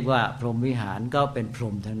ที่เรียกว่าพรหมวิหารก็เป็นพร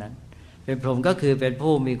หมทั้งนั้นเป็นพรหมก็คือเป็น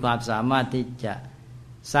ผู้มีความสามารถที่จะ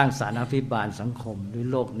สร้างสรรค์อภิบาลสังคมหรือ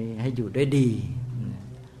โลกนี้ให้อยู่ได้ดี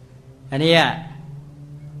อันนี้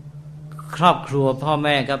ครอบครัวพ่อแ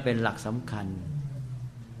ม่ก็เป็นหลักสำคัญ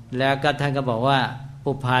แล้วก็ท่านก็บอกว่า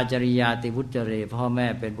ปุพพาจริยาติวุจเรพ่อแม่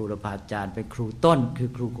เป็นบุรพาจารย์เป็นครูต้นคือ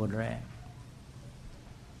ครูคนแรก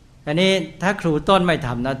อันนี้ถ้าครูต้นไม่ท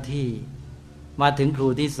ำหน้าที่มาถึงครู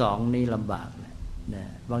ที่สองนี่ลำบากนะ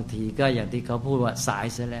บางทีก็อย่างที่เขาพูดว่าสาย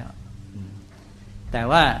ซะแล้วแต่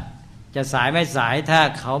ว่าจะสายไม่สายถ้า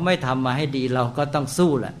เขาไม่ทำมาให้ดีเราก็ต้อง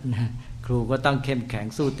สู้แหละครูก็ต้องเข้มแข็ง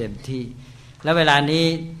สู้เต็มที่แล้วเวลานี้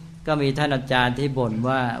ก็มีท่านอาจารย์ที่บ่น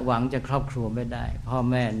ว่าหวังจะครอบครัวไม่ได้พ่อ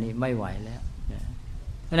แม่นี่ไม่ไหวแล้ว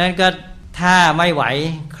เพราะนั้นก็ถ้าไม่ไหว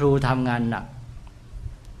ครูทำงานหนัก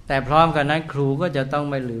แต่พร้อมกันนั้นครูก็จะต้อง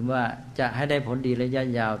ไม่ลืมว่าจะให้ได้ผลดีระยะ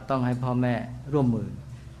ยาวต้องให้พ่อแม่ร่วมมือ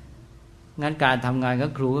งั้นการทำงานขอ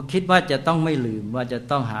งครูก็คิดว่าจะต้องไม่ลืมว่าจะ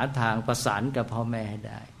ต้องหาทางประสานกับพ่อแม่ให้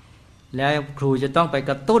ได้แล้วครูจะต้องไป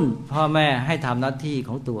กระตุ้นพ่อแม่ให้ทำหน้าที่ข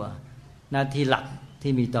องตัวหน้าที่หลัก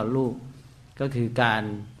ที่มีต่อลูกก็คือการ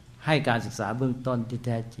ให้การศึกษาเบื้องต้นที่แ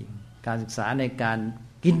ท้จริงการศึกษาในการ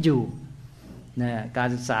กินอยู่นะการ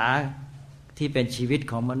ศึกษาที่เป็นชีวิต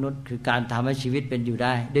ของมนุษย์คือการทำให้ชีวิตเป็นอยู่ไ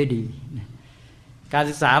ด้ด้วยดีการ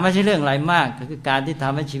ศึกษาไม่ใช่เรื่องอะไรมากก็คือการที่ท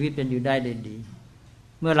ำให้ชีวิตเป็นอยู่ได้ด้วยดี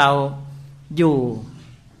เมื่อเราอยู่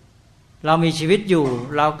เรามีชีวิตอยู่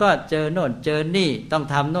เราก็เจอโน่นเจอนี่ต้อง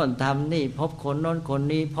ทำโน่นทำนี่พบคนโน่นคน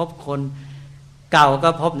นี้พบคนเก่าก็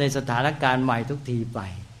พบในสถานการณ์ใหม่ทุกทีไป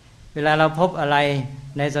เวลาเราพบอะไร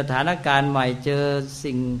ในสถานการณ์ใหม่เจอ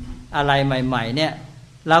สิ่งอะไรใหม่ๆเนี่ย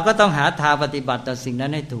เราก็ต้องหาทางปฏิบัติต่อสิ่งนั้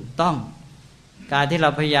นให้ถูกต้องการที่เรา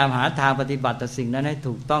พยายามหาทางปฏิบัติต่อสิ่งนั้นให้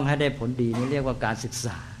ถูกต้องให้ได้ผลดีนี่เรียกว่าการศึกษ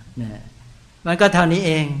านะมันก็เท่านี้เ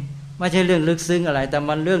องไม่ใช่เรื่องลึกซึ้งอะไรแต่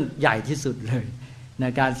มันเรื่องใหญ่ที่สุดเลยใน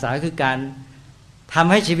การศึกษาคือการท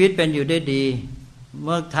ำให้ชีวิตเป็นอยู่ได้ดีเ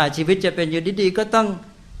มื่อถ้าชีวิตจะเป็นอยู่ดีๆก็ต้อง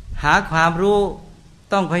หาความรู้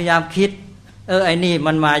ต้องพยายามคิดไอ้นี่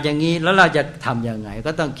มันมาอย่างนี้แล้วเราจะทำยังไง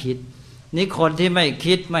ก็ต้องคิดนี่คนที่ไม่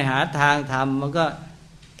คิดไม่หาทางทำมันก็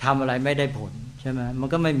ทำอะไรไม่ได้ผลใช่ไหมมัน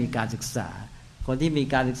ก็ไม่มีการศึกษาคนที่มี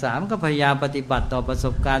การศึกษามันก็พยายามปฏิบัติต่อประส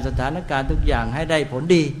บการณ์สถานการณ์ทุกอย่างให้ได้ผล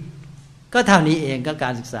ดีก็เท่านี้เองก็กา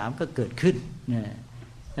รศึกษาก็เกิดขึ้น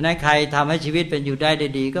ดังนั้นใครทำให้ชีวิตเป็นอยู่ได้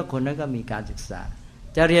ดีก็คนนั้นก็มีการศึกษา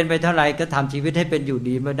จะเรียนไปเท่าไหร่ก็ทำชีวิตให้เป็นอยู่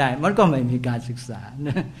ดีไม่ได้มันก็ไม่มีการศึกษา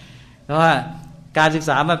เพราะว่าการศึก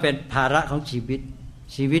ษามันเป็นภาระของชี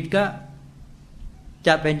วิตก็จ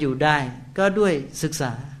ะเป็นอยู่ได้ก็ด้วยศึกษ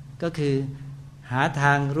าก็คือหาท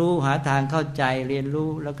างรู้หาทางเข้าใจเรียนรู้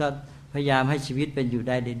แล้วก็พยายามให้ชีวิตเป็นอยู่ไ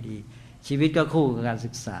ด้ดีชีวิตก็คู่กับการศึ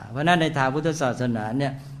กษาเพราะนั้นในทางพุทธศาสนาเนี่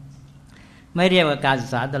ยไม่เรียกว่าการศึก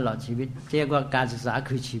ษาตลอดชีวิตเรียกว่าการศึกษา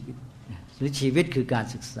คือชีวิตหรือชีวิตคือการ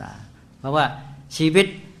ศึกษาเพราะว่าชีวิต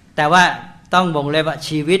แต่ว่าต้องวงเล็บว่า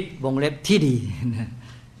ชีวิตวงเล็บที่ดี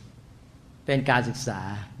เป็นการศึกษา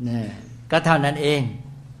เนี่ยก็เท่านั้นเอง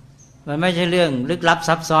มันไม่ใช่เรื่องลึกลับ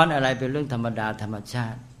ซับซ้อนอะไรเป็นเรื่องธรรมดาธรรมชา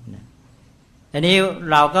ติอันนี้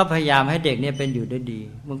เราก็พยายามให้เด็กเนี่ยเป็นอยู่ได้ดี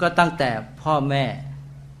มันก็ตั้งแต่พ่อแม่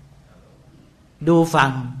ดูฟั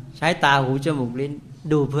งใช้ตาหูจมูกลิ้น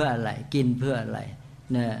ดูเพื่ออะไรกินเพื่ออะไร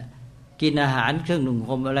เนี่ยกินอาหารเครื่องนุ่ง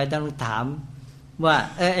ห่มอะไรต้องถามว่า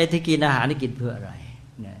ไอ้ที่กินอาหารนี่กินเพื่ออะไร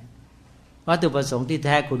เนี่ยวัตถุประสงค์ที่แ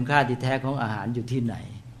ท้คุณค่าที่แท้ของอาหารอยู่ที่ไหน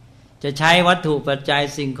จะใช้วัตถุปัจจัย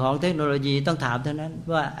สิ่งของเทคโนโลยีต้องถามเท่านั้น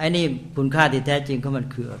ว่าไอ้นี่คุณค่าที่แท้จริงของมัน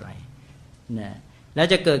คืออะไรเนี่ยแล้ว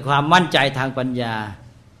จะเกิดความมั่นใจทางปัญญา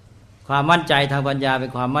ความมั่นใจทางปัญญาเป็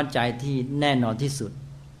นความมั่นใจที่แน่นอนที่สุด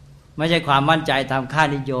ไม่ใช่ความมั่นใจตามค่า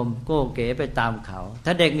นิยมโก้เก๋ไปตามเขาถ้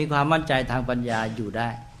าเด็กมีความมั่นใจทางปัญญาอยู่ได้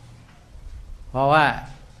เพราะว่า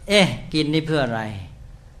กินนี่เพื่ออะไร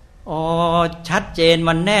ชัดเจน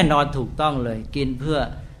มันแน่นอนถูกต้องเลยกินเพื่อ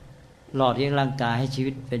หล่อเลี้ยงร่างกายให้ชี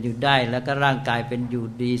วิตเป็นอยู่ได้แล้วก็ร่างกายเป็นอยู่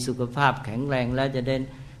ดีสุขภาพแข็งแรงแล้วจะได้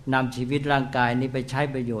นำชีวิตร่างกายนี้ไปใช้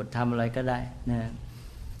ประโยชน์ทำอะไรก็ได้นะ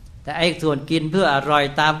แต่ไอ้ส่วนกินเพื่ออร่อย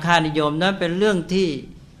ตามค่านิยมนั้นเป็นเรื่องที่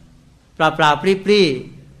เปล่าๆปรี้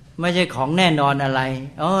ๆ ไม่ใช่ของแน่นอนอะไร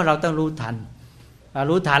เราต้องรู้ทัน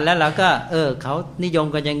แล้วเราก็เขานิยม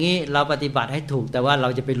กันอย่างนี้เราปฏิบัติให้ถูกแต่ว่าเรา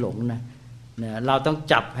จะไปหลงนะเราต้อง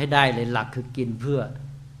จับให้ได้เลยหลักคือกินเพื่อ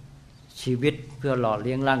ชีวิตเพื่อหล่อเ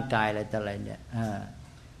ลี้ยงร่างกายอะไรต่ออะไรเนี่ย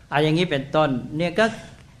อย่างนี้เป็นต้นเนี่ยก็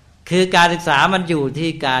คือการศึกษามันอยู่ที่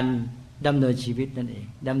การดำเนินชีวิตนั่นเอง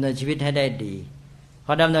ดำเนินชีวิตให้ได้ดีพ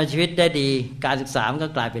อดำเนินชีวิตได้ดีการศึกษามันก็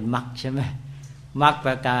กลายเป็นมรรคใช่ไหมมรรคป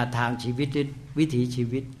ระการทางชีวิตวิถีชี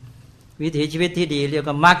วิตที่ดีเรียก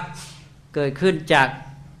ว่ามรรคเกิดขึ้นจาก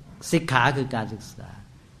ศิกขาคือการศึกษา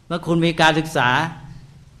เมื่อคุณมีการศึกษา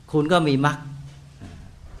คุณก็มีมรรค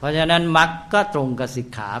เพราะฉะนั้นมรรคก็ตรงกับศิก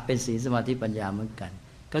ขาเป็นศีลสมาธิปัญญาเหมือนกัน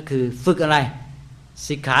ก็คือฝึกอะไร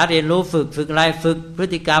ศิกขาเรียนรู้ฝึกอะไรฝึกพฤ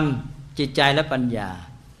ติกรรมจิตใจและปัญญา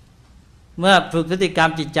เมื่อฝึกพฤติกรรม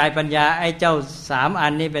จิตใจปัญญาไอ้เจ้า3อั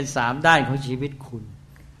นนี้เป็น3ด้านของชีวิต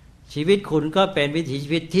คุณก็เป็นวิถีชี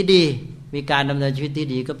วิตที่ดีมีการดำเนินชีวิตที่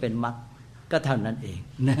ดีก็เป็นมรรคก็เท่านั้นเอง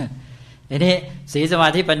นะทีนี้ศีลสมา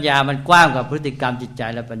ธิปัญญามันกว้างกว่าพฤติกรรมจิตใจ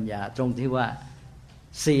และปัญญาตรงที่ว่า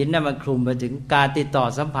ศีลมันคลุมไปถึงการติดต่อ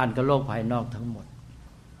สัมพันธ์กับโลกภายนอกทั้งหมด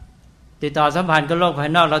ติดต่อสัมพันธ์กับโลกภาย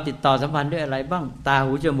นอกเราติดต่อสัมพันธ์ด้วยอะไรบ้างตา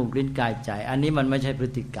หูจมูกลิ้นกายใจอันนี้มันไม่ใช่พฤ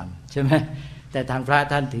ติกรรมใช่ไหมแต่ทางพระ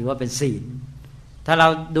ท่านถือว่าเป็นศีลถ้าเรา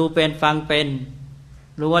ดูเป็นฟังเป็น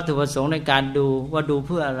รู้วัตถุประสงค์ในการดูว่าดูเ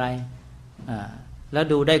พื่ออะไรแล้ว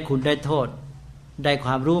ดูได้คุณได้โทษได้ค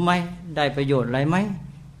วามรู้ไหมได้ประโยชน์อะไรไหม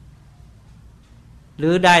หรื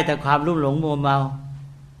อได้แต่ความรุ่มหลงมัวเมา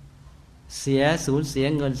สูญเสีย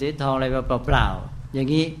เงินเสียทองอะไรเปล่าๆอย่าง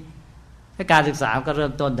นี้การศึกษาก็เริ่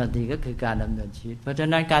มต้นทันทีก็คือการดำเนินชีวิตเพราะฉะ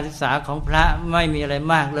นั้นการศึกษาของพระไม่มีอะไร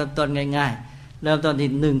มากเริ่มต้นง่ายๆเริ่มต้น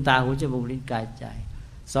ที่1ตาหูจมูกลิ้นกายใจ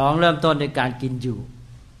2เริ่มต้นในการกินอยู่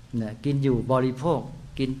กินอยู่บริโภค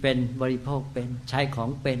กินเป็นบริโภคเป็นใช้ของ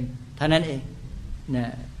เป็นเท่านั้นเอง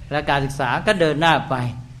และการศึกษาก็เดินหน้าไป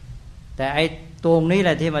แต่ไอ้ตรงนี้แห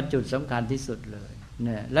ละที่มันจุดสำคัญที่สุดเลย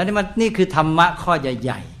แล้วนี่คือธรรมะข้อใ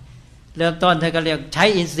หญ่ๆเริ่มต้นท่านก็เรียกใช้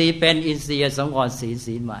อินทรีย์เป็นอินทรีย์สังวร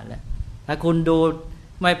ศีลมาแล้วถ้าคุณดู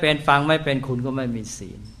ไม่เป็นฟังไม่เป็นคุณก็ไม่มีศี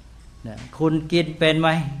ลคุณกินเป็นไหม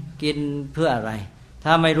กินเพื่ออะไรถ้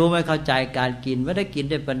าไม่รู้ไม่เข้าใจการกินไม่ได้กิน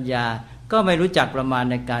ด้วยปัญญาก็ไม่รู้จักประมาณ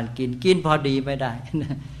ในการกินพอดีไม่ได้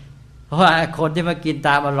เพราะว่าคนที่มากินต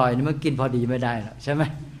ามอร่อยนี่มันกินพอดีไม่ได้หรอกใช่ไหม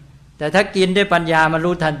แต่ถ้ากินด้วยปัญญามัน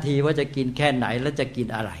รู้ทันทีว่าจะกินแค่ไหนแล้วจะกิน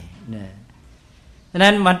อะไรเนี่ยฉะ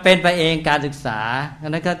นั้นมันเป็นไปเองการศึกษาฉะ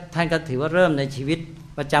นั้นก็ท่านก็ถือว่าเริ่มในชีวิต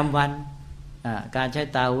ประจำวันการใช้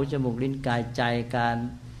ตาหูจมูกลิ้นกายใจการ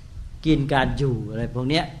กินการอยู่อะไรพวก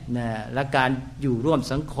นี้นะและการอยู่ร่วม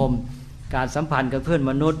สังคมการสัมพันธ์กับเพื่อน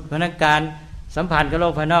มนุษย์เพราะนั้นการสัมพันธ์กับโล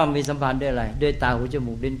กภายนอกมีสัมพันธ์ด้วยอะไรด้วยตาหูจ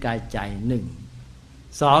มูกลิ้นกายใจ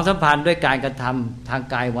2สัมพันธ์ด้วยการกระทำทาง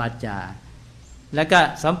กายวาจาแล้วก็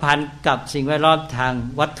สัมพันธ์กับสิ่งแวดล้อมทาง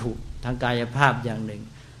วัตถุทางกายภาพอย่างหนึ่ง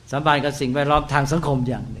สัมพันธ์กับสิ่งแวดล้อมทางสังคม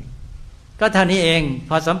อย่างหนึ่งก็เท่านี้เอง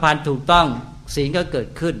พอสัมพันธ์ถูกต้องศีลก็เกิด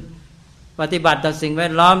ขึ้นปฏิบัติต่อสิ่งแว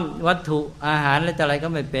ดล้อมวัตถุอาหารอะไรก็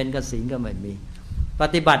ไม่เป็นก็ศีลก็ไม่มีป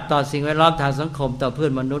ฏิบัติต่อสิ่งแวดล้อมทางสังคมต่อเพื่อ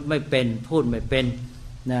นมนุษย์ไม่เป็นพูดไม่เป็น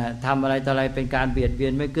ทำอะไรต่ออะไรเป็นการเบียดเบีย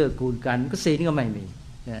นไม่เกื้อกูลกันก็ศีลก็ไม่มี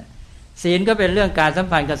ศีลก็เป็นเรื่องการสัม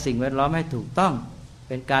พันธ์กับสิ่งแวดล้อมให้ถูกต้องเ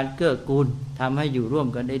ป็นการเกื้อกูลทำให้อยู่ร่วม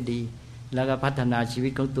กันได้ดีแล้วก็พัฒนาชีวิ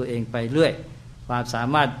ตของตัวเองไปเรื่อยความสา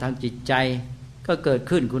มารถทางจิตใจก็เกิด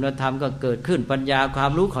ขึ้นคุณธรรมก็เกิดขึ้นปัญญาควา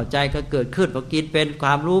มรู้เข้าใจก็เกิดขึ้นพอกินเป็นคว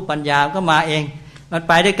ามรู้ปัญญาก็มาเองมัน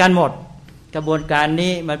ไปด้วยกันหมดกระบวนการ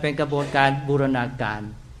นี้มันเป็นกระบวนการบูรณาการ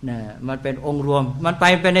มันเป็นองค์รวมมันไป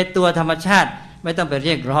ในตัวธรรมชาติไม่ต้องไปเ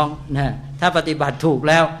รียกร้องถ้าปฏิบัติถูก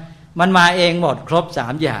แล้วมันมาเองหมดครบ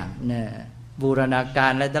3อย่างบูรณากา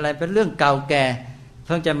รอะไรเป็นเรื่องเก่าแก่เ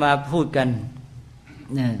พิ่งจะมาพูดกัน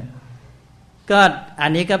ก็อัน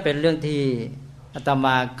นี้ก็เป็นเรื่องที่อาตม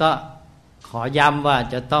าก็ขอย้ำว่า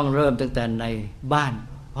จะต้องเริ่มตั้งแต่ในบ้าน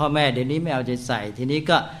พ่อแม่เดี๋ยวนี้ไม่เอาใจใส่ทีนี้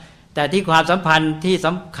ก็แต่ที่ความสัมพันธ์ที่ส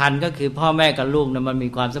ำคัญก็คือพ่อแม่กับลูกมันมี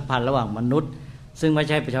ความสัมพันธ์ระหว่างมนุษย์ซึ่งไม่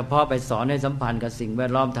ใช่เฉพาะไปสอนให้สัมพันธ์กับสิ่งแว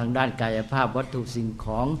ดล้อมทางด้านกายภาพวัตถุสิ่งข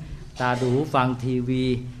องตาดูหูฟังทีวี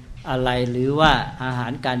อะไรหรือว่าอาหา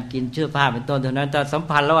รการกินเสื้อผ้าเป็นต้นเท่านั้นแต่สัม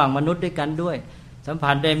พันธ์ระหว่างมนุษย์ด้วยกันด้วยสัม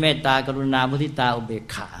พันธ์ได้เมตตากรุณามุทิตาอุเบก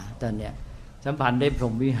ขาตอนเนี้ยสัมพันธ์ได้พร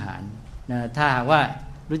หมวิหารถ้าหากว่า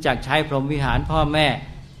รู้จักใช้พรหมวิหารพ่อแม่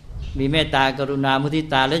มีเมตตากรุณามุทิ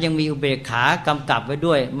ตาแล้วยังมีอุเบกขากำกับไว้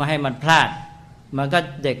ด้วยไม่ให้มันพลาดมันก็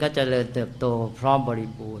เด็กก็เจริญเติบโตพร้อมบริ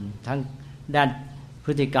บูรณ์ทั้งด้านพ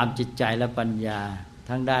ฤติกรรมจิตใจและปัญญา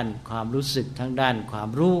ทั้งด้านความรู้สึกทั้งด้านความ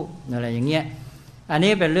รู้อะไรอย่างเงี้ยอัน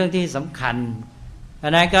นี้เป็นเรื่องที่สำคัญอั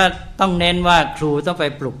นนั้นก็ต้องเน้นว่าครูต้องไป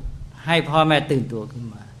ปลุกให้พ่อแม่ตื่นตัวขึ้น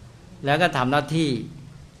มาแล้วก็ทำหน้าที่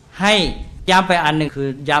ให้ ย้ำไปอันหนึ่งคือ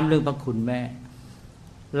ย้ำเรื่องพระคุณแม่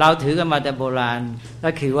เราถือกันมาแต่โบราณก็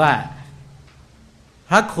คือว่า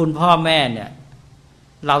พระคุณพ่อแม่เนี่ย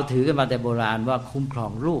เราถือกันมาแต่โบราณว่าคุ้มครอ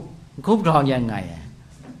งลูกคุ้มครองยังไง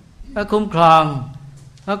ก็คุ้มครอง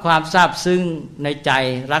เพราะความซาบซึ้งในใจ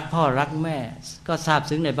รักพ่อรักแม่ก็ซาบ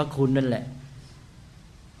ซึ้งในพระคุณนั่นแหละ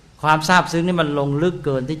ความซาบซึ้งนี่มันลงลึกเ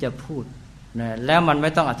กินที่จะพูดนะแล้วมันไ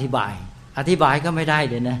ม่ต้องอธิบายก็ไม่ได้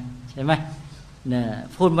เดี๋ยวนะใช่ไหมนะ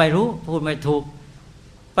พูดไม่รู้พูดไม่ถูก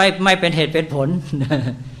ไม่เป็นเหตุเป็นผล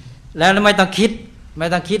แล้วไม่ต้องคิ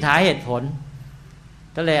ดหาเหตุผล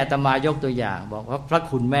ก็เลยอาตมายกตัวอย่างบอกว่าพระ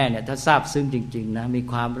คุณแม่เนี่ยถ้าซาบซึ้งจริงๆนะมี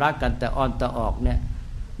ความรักกันแต่อ่อนแต่ออกเนี่ย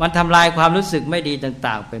มันทำลายความรู้สึกไม่ดี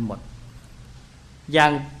ต่างๆไปหมดอย่า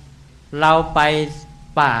งเราไป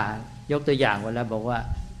ป่ายกตัวอย่างไว้แล้วบอกว่า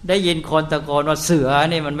ได้ยินคนตะโกนว่าเสือ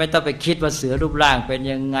นี่มันไม่ต้องไปคิดว่าเสือรูปร่างเป็น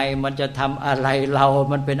ยังไงมันจะทำอะไรเรา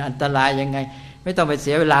มันเป็นอันตรายยังไงไม่ต้องไปเ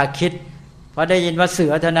สียเวลาคิดพอได้ยินว่าเสื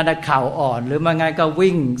อเท่านั้นเข่าอ่อนหรือมาไงก็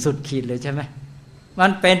วิ่งสุดขีดเลยใช่ไหมมั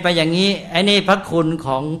นเป็นไปอย่างนี้ไอ้นี่พระคุณข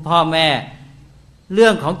องพ่อแม่เรื่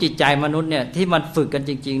องของจิตใจมนุษย์เนี่ยที่มันฝึกกัน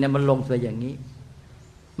จริงๆเนี่ยมันลงไปอย่างนี้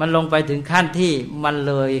มันลงไปถึงขั้นที่มัน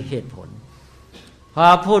เลยเหตุผลพอ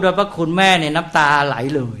พูดว่าพระคุณแม่เนี่ยน้ำตาไหล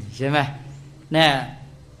เลยใช่ไหมเนี่ย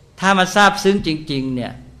ถ้ามันซาบซึ้งจริงๆเนี่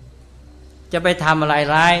ยจะไปทำอะไร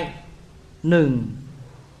ร้ายหนึ่ง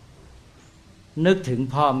นึกถึง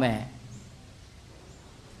พ่อแม่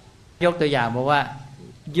ยกตัวอย่างบอกว่า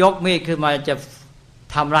ยกมีดขึ้นมาจะ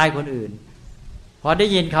ทำร้ายคนอื่นพอได้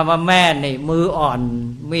ยินคำว่าแม่นี่มืออ่อน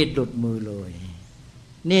มีดหลุดมือเลย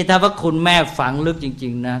นี่ถ้าพระคุณแม่ฝังลึกจริ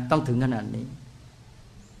งๆนะต้องถึงขนาดนี้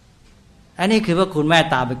อันนี้คือพระคุณแม่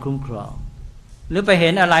ตามไปคุ้มครองหรือไปเห็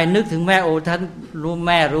นอะไรนึกถึงแม่โอ้ท่านรู้แ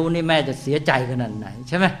ม่รู้นี่แม่จะเสียใจขนาดไหนใ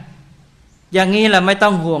ช่ไหมอย่างนี้แหละไม่ต้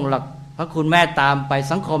องห่วงหรอกพระคุณแม่ตามไป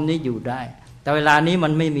สังคมนี้อยู่ได้แต่เวลานี้มั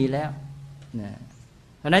นไม่มีแล้วนะ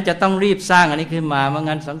เพราะนั้นจะต้องรีบสร้างอันนี้ขึ้นมาไม่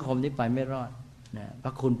งั้นสังคมนี้ไปไม่รอดนะพร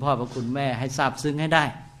ะคุณพ่อพระคุณแม่ให้ทราบซึ้งให้ได้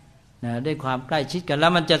นะด้วยความใกล้ชิดกันแล้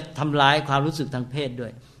วมันจะทำลายความรู้สึกทางเพศด้ว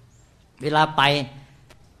ยเวลาไป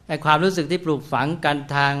ไอ้ความรู้สึกที่ปลูกฝังกัน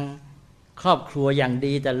ทางครอบครัวอย่าง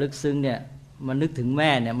ดีแต่ลึกซึ้งเนี่ยมันนึกถึงแม่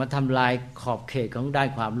เนี่ยมันทำลายขอบเขตของด้าน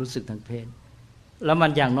ความรู้สึกทางเพศแล้วมั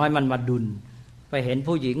นอย่างน้อยมันมาดุลไปเห็น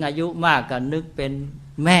ผู้หญิงอายุมากกันนึกเป็น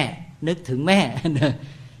แม่นึกถึงแม่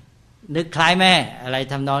นึกคล้ายแม่อะไร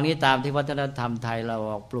ทำนองนี้ตามที่วัฒนธรรมไทยเรา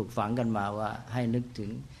ปลูกฝังกันมาว่าให้นึกถึ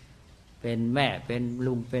งเป็นแม่เป็น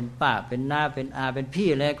ลุงเป็นป้าเป็นน้าเป็นอาเป็นพี่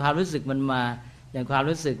อะไรความรู้สึกมันมาอย่างความ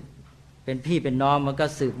รู้สึกเป็นพี่เป็นน้องมันก็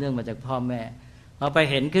สืบเนื่องมาจากพ่อแม่พอไป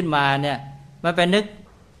เห็นขึ้นมาเนี่ยมันไปนึก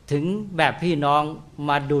ถึงแบบพี่น้องม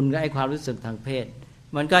าดุลกับไอ้ความรู้สึกทางเพศ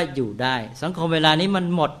มันก็อยู่ได้สังคมเวลานี้มัน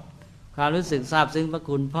หมดความรู้สึกซาบซึ้งพระ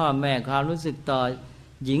คุณพ่อแม่ความรู้สึกต่อ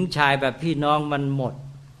หญิงชายแบบพี่น้องมันหมด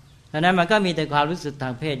ดังนั้นมันก็มีแต่ความรู้สึกทา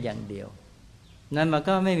งเพศอย่างเดียวนั้นมัน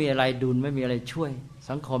ก็ไม่มีอะไรดุลไม่มีอะไรช่วย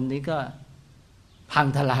สังคมนี้ก็พัง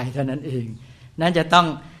ทลายเท่านั้นเองนั้นจะต้อง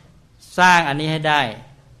สร้างอันนี้ให้ได้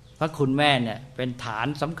พระคุณแม่เนี่ยเป็นฐาน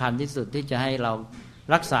สำคัญที่สุดที่จะให้เรา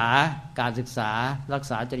รักษาการศึกษารัก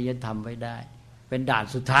ษาจริยธรรมไว้ได้เป็นด่าน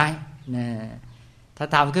สุดท้ายนะถ้า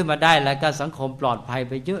ทำขึ้นมาได้แล้วก็สังคมปลอดภัย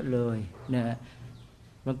ไปเยอะเลยนะ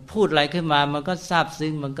มันพูดอะไรขึ้นมามันก็ซาบซึ้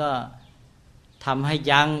งมันก็ทำให้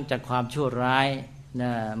ยั้งจากความชั่วร้ายน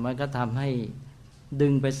ะมันก็ทำให้ดึ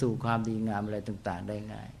งไปสู่ความดีงามอะไรต่างๆได้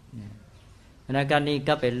ง่ายนะนะการนี้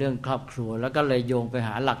ก็เป็นเรื่องครอบครัวแล้วก็เลยโยงไปห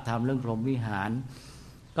าหลักธรรมเรื่องพรหมวิหาร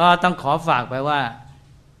ก็ต้องขอฝากไปว่า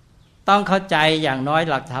ต้องเข้าใจอย่างน้อย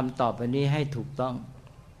หลักธรรมต่อไปนี้ให้ถูกต้อง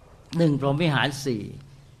1พรหมวิหาร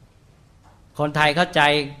4คนไทยเข้าใจ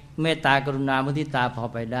เมตตากรุณามุทิตาพอ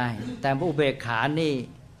ไปได้แต่อุเบกขานี่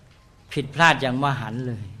ผิดพลาดอย่างมหันต์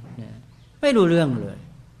เลยไม่รู้เรื่องเลย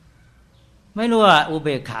ไม่รู้ว่าอุเบ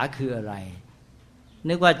กขาคืออะไร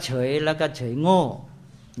นึกว่าเฉยแล้วก็เฉยโง่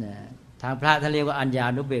ทางพระท่านเรียกว่าอัญญา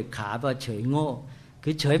นุเบกขาเพราะเฉยโง่คื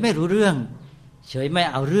อเฉยไม่รู้เรื่องเฉยไม่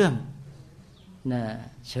เอาเรื่อง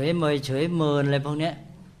เฉยเมยเฉยเมินอะไรพวกนี้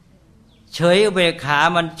เฉยอุเบกขา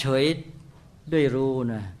มันเฉยด้วยรู้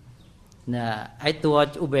นะไอ้ตัว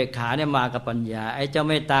อุเบกขาเนี่ยมากับปัญญาไอ้เจ้า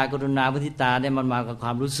เมตตากรุณามุทิตาเนี่ยมันมากับคว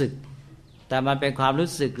ามรู้สึกแต่มันเป็นความรู้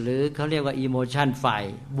สึกหรือเขาเรียกว่าอีโมชันฝ่าย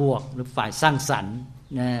บวกหรือฝ่ายสร้างสรรค์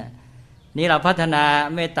นี่เราพัฒนา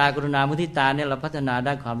เมตตากรุณามุทิตาเนี่ยเราพัฒนา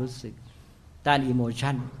ด้านความรู้สึกด้านอีโมชั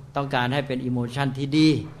นต้องการให้เป็นอีโมชันที่ดี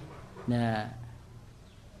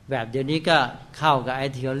แบบเดี๋ยวนี้ก็เข้ากับไอ้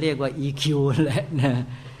ที่เขาเรียกว่า EQ แหละ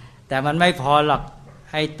แต่มันไม่พอหรอก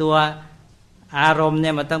ไอ้ตัวอารมณ์เ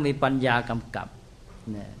นี่ยมันต้องมีปัญญากำกับ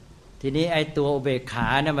ทีนี้ไอ้ตัวอุเบกขา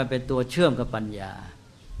เนี่ยมันเป็นตัวเชื่อมกับปัญญา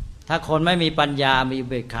ถ้าคนไม่มีปัญญามีอุ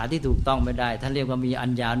เบกขาที่ถูกต้องไม่ได้ท่านเรียกว่ามีอั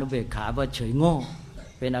ญญานุเบกขาว่าเฉยโง่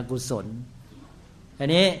เป็นอกุศลอัน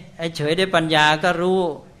นี้ไอ้เฉยด้วยปัญญาก็รู้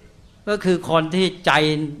ก็คือคนที่ใจ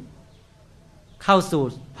เข้าสู่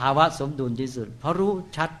ภาวะสมดุลที่สุดเพราะรู้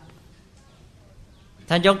ชัด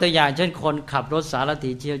ท่านยกตัวอย่างเช่นคนขับรถสาร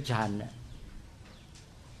ถีเชี่ยวชาญเนี่ย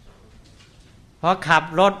พอขับ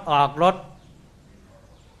รถออกรถ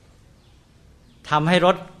ทำให้ร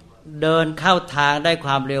ถเดินเข้าทางได้ค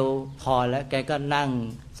วามเร็วพอแล้วแกก็นั่ง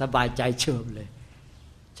สบายใจเฉิบเลย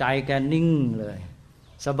ใจแกนิ่งเลย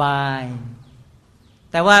สบาย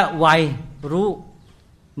แต่ว่าไวรู้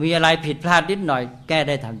มีอะไรผิดพลาดนิดหน่อยแก้ไ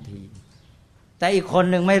ด้ทันทีแต่อีกคน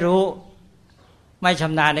หนึ่งไม่รู้ไม่ช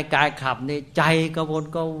ำนาญในการขับนี่ใจกระวน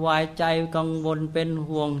กระวายใจกังวลเป็น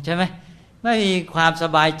ห่วงใช่ไหมไม่มีความส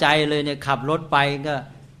บายใจเลยเนี่ยขับรถไปก็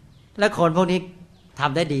แล้วคนพวกนี้ท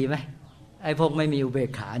ำได้ดีไหมไอ้พวกไม่มีอุเบก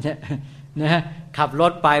ขาเนี่ยนะขับร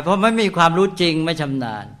ถไปเพราะไม่มีความรู้จริงไม่ชำน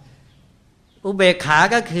าญอุเบกขา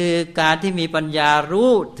ก็คือการที่มีปัญญา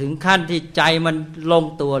รู้ถึงขั้นที่ใจมันลง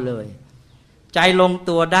ตัวเลยใจลง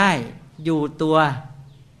ตัวได้อยู่ตัว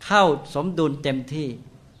เข้าสมดุลเต็มที่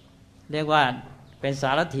เรียกว่าเป็นส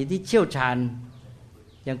ารถีที่เชี่ยวชาญ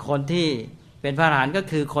อย่างคนที่เป็นพระอรหันต์ก็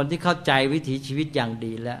คือคนที่เข้าใจวิถีชีวิตอย่าง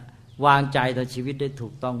ดีและวางใจต่อชีวิตได้ถู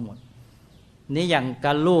กต้องหมดนี่อย่างก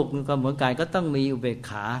ารลูกก็เหมือนกันก็ต้องมีอุเบก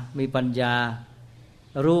ขามีปัญญา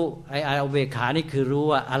รู้ไอ้อุเบกขานี่คือรู้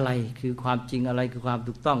ว่าอะไรคือความจริงอะไรคือความ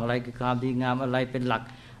ถูกต้องอะไรคือความดีงามอะไรเป็นหลัก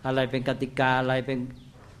อะไรเป็นกติกาอะไรเป็น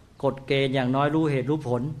กฎเกณฑ์อย่างน้อยรู้เหตุรู้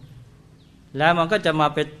ผลแล้วมันก็จะมา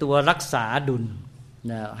เป็นตัวรักษาดุล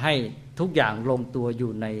นะให้ทุกอย่างลงตัวอ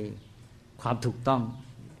ยู่ในความถูกต้อง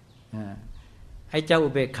ให้เจ้าอุ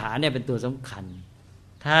เบกขาเนี่ยเป็นตัวสำคัญ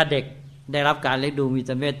ถ้าเด็กได้รับการเลี้ยงดูมีแ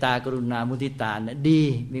ต่เมตตากรุณามุทิตาเนี่ยดี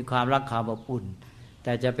มีความรักความอบอุ่นแ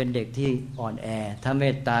ต่จะเป็นเด็กที่อ่อนแอถ้าเม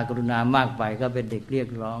ตตากรุณามากไปก็เป็นเด็กเรียก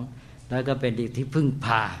ร้องแล้วก็เป็นเด็กที่พึ่งพ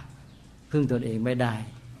าพึ่งตนเองไม่ได้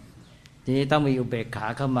ทีนี้ต้องมีอุเบกขา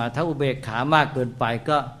เข้ามาถ้าอุเบกขามากเกินไป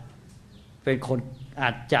ก็เป็นคนอา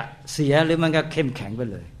จจะเสียหรือมันก็เข้มแข็งไป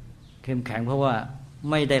เลยเข้มแข็งเพราะว่า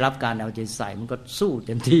ไม่ได้รับการเอาใจใส่มันก็สู้เ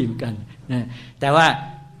ต็มที่เหมือนกันนะแต่ว่า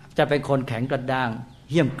จะเป็นคนแข็งกระด้าง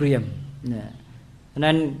เหี้ยมเกรียมนะเพราะ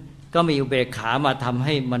นั้นก็มีอุเบกขามาทำใ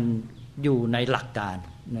ห้มันอยู่ในหลักการ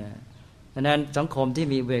นะเพราะนั้นสังคมที่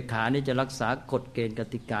มีอุเบกขานี่จะรักษากฎเกณฑ์ก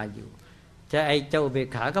ติกาอยู่จะไอ้เจ้าอุเบก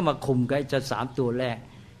ขาก็มาคุมกับไอ้เจ้า3ตัวแรก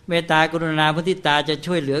เมตตากรุณามุทิตาจะ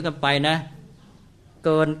ช่วยเหลือกันไปนะเ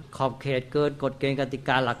กินขอบเขตเกินกฎเกณฑ์กติก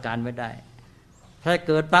าหลักการไม่ได้ถ้าเ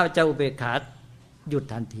กิดปั๊บเจ้าอุเบกขาหยุด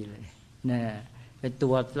ทันทีเลยนะเป็นตั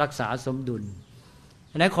วรักษาสมดุล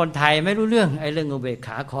ฉะนั้นคนไทยไม่รู้เรื่องไอ้เรื่องอุเบกข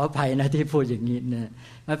าขออภัยนะที่พูดอย่างนี้นะ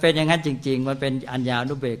มันเป็นอย่างนั้นจริงๆมันเป็นอัญญา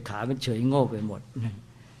นุเบกขาเป็นเฉยโง่ไปหมด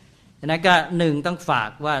ฉะนั้นก็1ต้องฝาก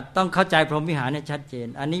ว่าต้องเข้าใจพรหมวิหารให้ชัดเจน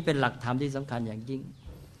อันนี้เป็นหลักธรรมที่สำคัญอย่างยิ่ง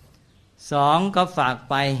2ก็ฝาก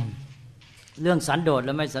ไปเรื่องสันโดษแล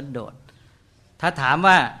ะไม่สันโดษถ้าถาม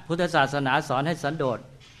ว่าพุทธศาสนาสอนให้สันโดษ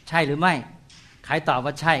ใช่หรือไม่ใครตอบ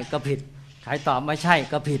ว่าใช่ก็ผิดใครตอบไม่ใช่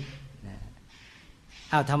ก็ผิด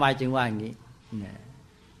อ้าวทำไมจึงว่าอย่างนี้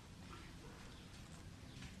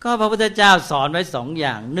ก็พระพุทธเจ้าสอนไว้2อ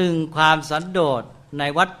ย่าง1ความสันโดษใน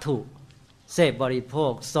วัตถุเสพบริโภ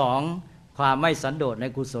ค2ความไม่สันโดษใน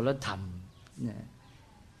กุศลธรรม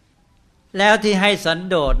แล้วที่ให้สัน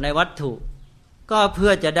โดษในวัตถุก็เพื่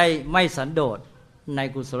อจะได้ไม่สันโดษใน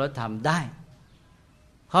กุศลธรรมได้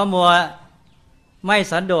เพราะมัวไม่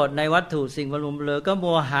สันโดษในวัตถุสิ่งบนเปลือก็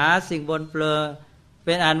มัวหาสิ่งบนเปลือเ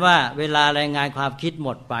ป็นอันว่าเวลารายงานความคิดหม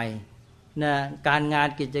ดไปนะการงาน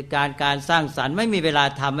กิจการการสร้างสรรค์ไม่มีเวลา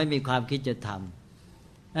ทำไม่มีความคิดจะท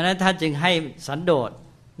ำดังนั้นท่านจึงให้สันโดษ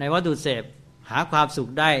ในวัตถุเสพหาความสุ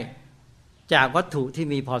ขได้จากวัตถุที่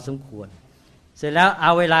มีพอสมควรเสร็จแล้วเอ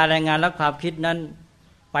าเวลารายงานและความคิดนั้น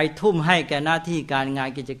ไปทุ่มให้แก่หน้าที่การงาน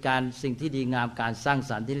กิจการสิ่งที่ดีงามการสร้าง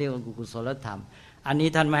สรรค์ที่เรียกว่ากุศลธรรมอันนี้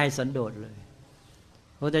ท่านไม่ให้สันโดษเลย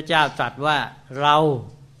พระพุทธเจ้าตรัสว่าเรา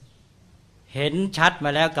เห็นชัดม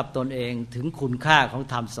าแล้วกับตนเองถึงคุณค่าของ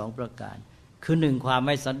ธรรม2ประการคือ1ความไ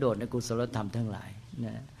ม่สันโดษในกุศลธรรมทั้งหลายน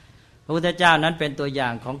ะพระพุทธเจ้านั้นเป็นตัวอย่า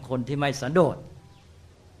งของคนที่ไม่สันโดษ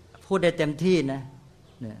พูดได้เต็มที่นะ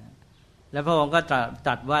แล้วพระองค์ก็ต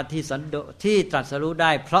รัสว่าที่สันโดษที่ตรัสรู้ไ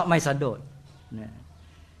ด้เพราะไม่สันโดษนะ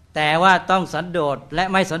แต่ว่าต้องสันโดษและ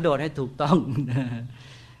ไม่สันโดษให้ถูกต้อง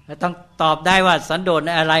ต้องตอบได้ว่าสันโดษใน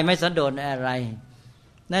อะไรไม่สันโดษในอะไร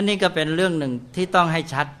นั่นนี่ก็เป็นเรื่องหนึ่งที่ต้องให้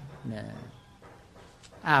ชัด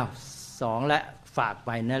อ้าว2และฝากไป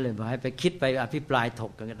นะเลยบอกให้ไปคิดไปอภิปรายถ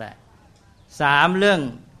กกันก็ได้3เรื่อง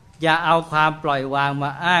อย่าเอาความปล่อยวางมา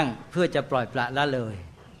อ้างเพื่อจะปล่อยปละละเลย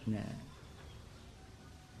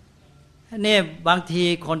นี่บางที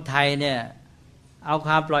คนไทยเนี่ยเอาค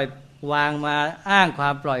วามปล่อยวางมาอ้างควา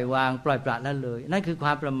มปล่อยวางปล่อยปละละเลยนั่นคือคว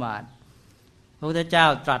ามประมาทพระพุทธเจ้า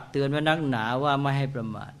ตรัสเตือนไว้นักหนาว่าไม่ให้ประ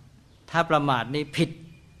มาทถ้าประมาทนี่ผิด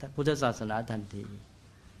พุทธศาสนาทันที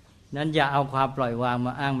นั้นอย่าเอาความปล่อยวางม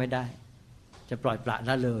าอ้างไม่ได้จะปล่อยปละล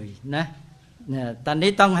ะเลยนะเนี่ยตอน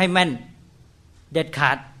นี้ต้องให้แม่นเด็ดข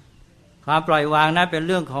าดความปล่อยวางนั้นเป็นเ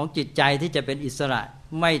รื่องของจิตใจที่จะเป็นอิสระ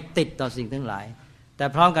ไม่ติดต่อสิ่งทั้งหลายแต่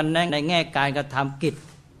พร้อมกันในแง่การกระทำกิจ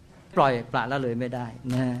ปล่อยปละละเลยไม่ได้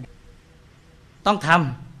นะต้องท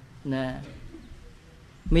ำนะ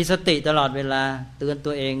มีสติตลอดเวลาเตือน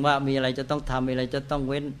ตัวเองว่ามีอะไรจะต้องทำมีอะไรจะต้อง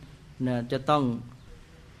เว้นนะจะต้อง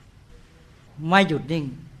ไม่หยุดนิ่ง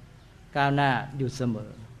ก้าวหน้าอยู่เสม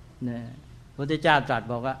อนะพระพุทธเจ้าตรัส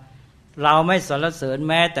บอกว่าเราไม่สรรเสริญ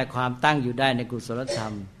แม้แต่ความตั้งอยู่ได้ในกุศลธรร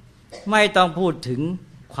มไม่ต้องพูดถึง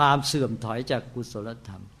ความเสื่อมถอยจากกุศลธ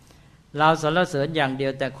รรมเราสรรเสริญอย่างเดีย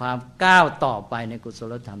วแต่ความก้าวต่อไปในกุศ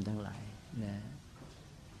ลธรรมทั้งหลายน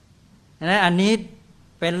ะอันนี้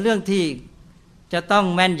เป็นเรื่องที่จะต้อง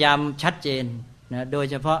แม่นยำชัดเจนนะโดย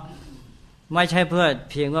เฉพาะไม่ใช่เพื่อ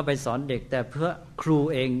เพียงว่าไปสอนเด็กแต่เพื่อครู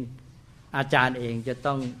เองอาจารย์เองจะ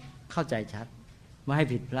ต้องเข้าใจชัดไม่ให้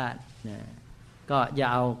ผิดพลาดนะก็อย่า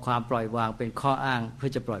เอาความปล่อยวางเป็นข้ออ้างเพื่อ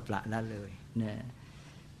จะปล่อยปละละเลยนะ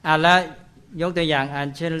แล้วยกตัวอย่างอัน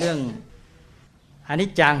เช่นเรื่องอนิ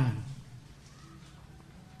จจัง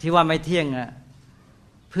ที่ว่าไม่เที่ยง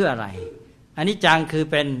เพื่ออะไรอนิจจังคือ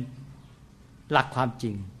เป็นหลักความจ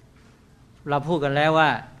ริงเราพูดกันแล้วว่า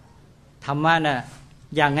ธรรมะน่ะ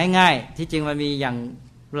อย่างง่ายๆที่จริงมันมีอย่าง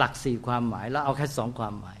หลัก4ความหมายแล้วเอาแค่2ควา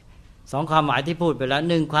มหมาย2ความหมายที่พูดไปแล้ว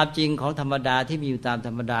1ความจริงของธรรมดาที่มีอยู่ตามธ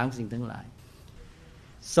รรมดาของสิ่งทั้งหลาย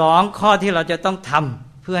2ข้อที่เราจะต้องท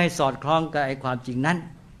ำเพื่อให้สอดคล้องกับไอ้ความจริงนั้น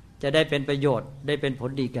จะได้เป็นประโยชน์ได้เป็นผล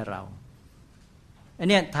ดีแก่เราอัน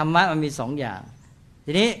นี้ธรรมะมันมี2อย่าง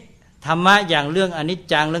ทีนี้ธรรมะอย่างเรื่องอนิจ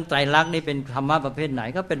จังเรื่องไตรลักษณ์นี่เป็นธรรมะประเภทไหน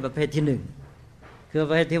ก็เป็นประเภทที่1คือ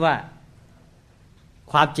ประเภทที่ว่า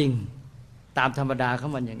ความจริงตามธรรมดาขอ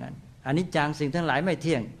งมันอย่างนั้นอนิจจังสิ่งทั้งหลายไม่เ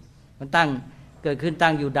ที่ยงมันตั้งเกิดขึ้นตั้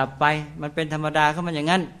งอยู่ดับไปมันเป็นธรรมดาของมันอย่าง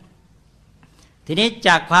นั้นทีนี้จ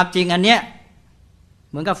ากความจริงอันเนี้ย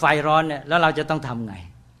เหมือนกับไฟร้อนเนี่ยแล้วเราจะต้องทำไง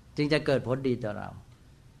จึงจะเกิดผลดีต่อเรา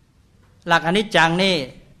หลักอนิจจังนี่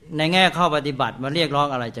ในแง่ข้อปฏิบัติมาเรียกร้อง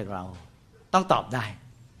อะไรจากเราต้องตอบได้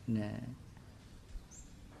นะ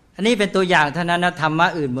อันนี้เป็นตัวอย่างเท่านั้นนะธรรมะ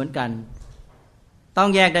อื่นเหมือนกันต้อง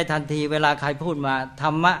แยกได้ทันทีเวลาใครพูดมาธ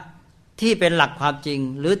รรมะที่เป็นหลักความจริง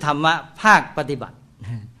หรือธรรมะภาคปฏิบัติ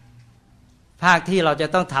ภาคที่เราจะ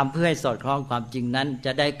ต้องทำเพื่อให้สอดคล้องความจริงนั้นจ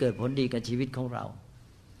ะได้เกิดผลดีกับชีวิตของเรา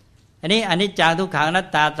อันนี้อนิจจังทุกขังอนัต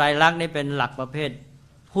ตาไตรลักษณ์นี่เป็นหลักประเภท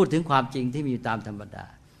พูดถึงความจริงที่มีอยู่ตามธรรมดา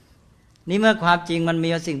นี่เมื่อความจริงมันมี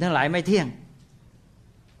สิ่งทั้งหลายไม่เที่ยง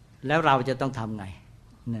แล้วเราจะต้องทำไง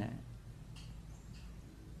นะ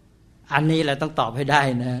อันนี้แหละต้องตอบให้ได้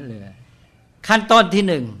นะเลยขั้นต้นที่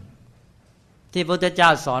1ที่พระพุทธเจ้า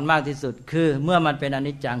สอนมากที่สุดคือเมื่อมันเป็นอ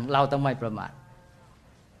นิจจังเราต้องไม่ประมาท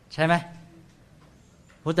ใช่ไหม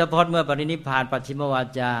พุทธพจน์เมื่อปรินิพพานปัจฉิมวา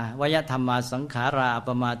จาวยธรรมาสังขาราอัป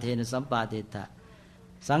มาเทนะสัมปาเทถะ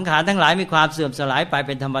สังขารทั้งหลายมีความเสื่อมสลายไปเ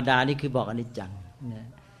ป็นธรรมดานี่คือบอกอนิจจังนะ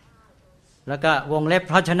แล้วก็วงเล็บ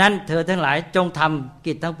เพราะฉะนั้นเธอทั้งหลายจงทำ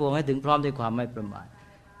กิจทั้งปวงให้ถึงพร้อมด้วยความไม่ประมาท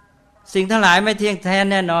สิ่งทั้งหลายไม่เที่ยงแท้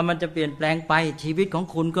แน่นอนมันจะเปลี่ยนแปลงไปชีวิตของ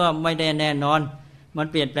คุณก็ไม่ได้แน่นอนมัน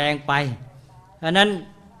เปลี่ยนแปลงไปเพราะนั้น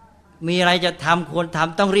มีอะไรจะทำควรท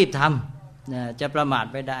ำต้องรีบทำนะจะประมาท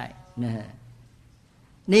ไม่ได้นะ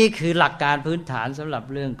นี่คือหลักการพื้นฐานสำหรับ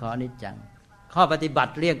เรื่องของอนิจจังข้อปฏิบั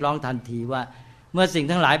ติเรียกร้องทันทีว่าเมื่อสิ่ง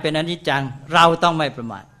ทั้งหลายเป็นอนิจจังเราต้องไม่ประ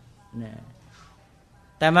มาทนะ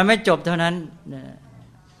แต่มันไม่จบเท่านั้นนะ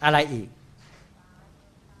อะไรอีก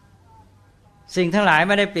สิ่งทั้งหลายไ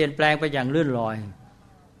ม่ได้เปลี่ยนแปลงไปอย่างลื่นลอย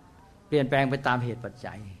เปลี่ยนแปลงไปตามเหตุปัจ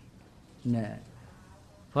จัยนะ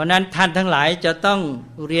เพราะนั้นท่านทั้งหลายจะต้อง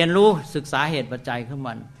เรียนรู้ศึกษาเหตุปัจจัยของ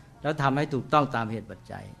มันแล้วทำให้ถูกต้องตามเหตุปัจ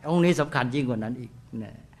จัยองค์นี้สำคัญยิ่งกว่านั้นอีก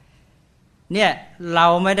เนี่ยเรา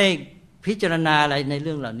ไม่ได้พิจารณาอะไรในเ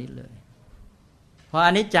รื่องเหล่านี้เลยพออ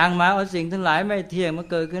นิจจังมาว่าสิ่งทั้งหลายไม่เที่ยงมัน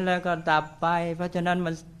เกิดขึ้นแล้วก็ดับไปเพราะฉะนั้น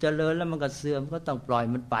มันเจริญแล้วมันก็เสื่อมก็ต้องปล่อย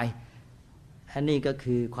มันไปอันนี้ก็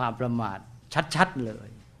คือความประมาทชัดๆเลย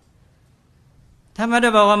ถ้าไม่ได้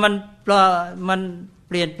บอกว่ามันเ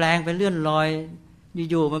ปลี่ยนแปลงไปเลื่อนลอย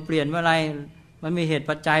อยู่ๆมันเปลี่ยนเมื่อไรมันมีเหตุ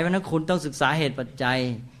ปัจจัยเพราะนั้นคุณต้องศึกษาเหตุปัจจัย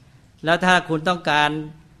แล้วถ้าคุณต้องการ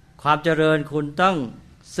ความเจริญคุณต้อง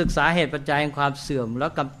ศึกษาเหตุปัจจัยของความเสื่อมแล้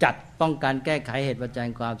วกำจัดป้องกันแก้ไขเหตุปัจจัยข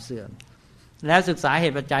องความเสื่อมแล้วศึกษาเห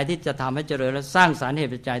ตุปัจจัยที่จะทำให้เจริญและสร้างสรรค์เห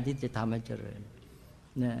ตุปัจจัยที่จะทำให้เจริญ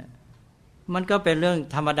เนี่ยมันก็เป็นเรื่อง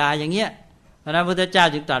ธรรมดาอย่างเงี้ยเพราะนั้นพระพุทธเจ้า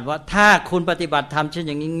จึงตรัสว่าถ้าคุณปฏิบัติธรรมเช่นอ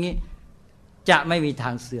ย่างนี้ จะไม่มีท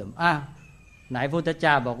างเสื่อมไหนพุทธเ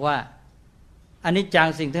จ้าบอกว่าอนิจจัง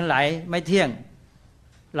สิ่งทั้งหลายไม่เที่ยง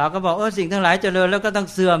เราก็บอกสิ่งทั้งหลายเจริญแล้วก็ต้อง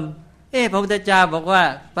เสื่อมพระพุทธเจ้าบอกว่า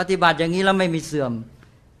ปฏิบัติอย่างนี้แล้วไม่มีเสื่อม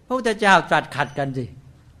พระพุทธเจ้าตรัสขัดกันสิ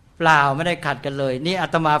เปล่าไม่ได้ขัดกันเลยนี่อา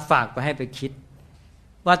ตมาฝากไปให้ไปคิด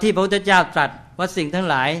ว่าที่พระพุทธเจ้าตรัสว่าสิ่งทั้ง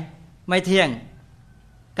หลายไม่เที่ยง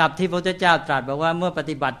กับที่พระพุทธเจ้าตรัสบอกว่าเมื่อป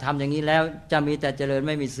ฏิบัติทำอย่างนี้แล้วจะมีแต่เจริญไ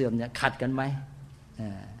ม่มีเสื่อมเนี่ยขัดกันไหม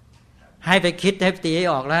ให้ไปคิดให้ตีให้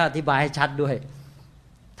ออกแล้วอธิบายให้ชัดด้วย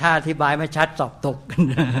ถ้าอธิบายไม่ชัดสอบตก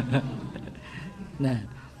นะ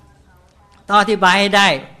ต้องอธิบายให้ได้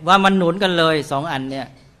ว่ามันหนุนกันเลยสองอันเนี่ย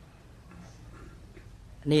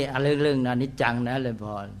นี่เรื่องอนิจจังนะเลยพ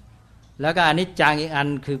อแล้วก็อนิจจังอีกอัน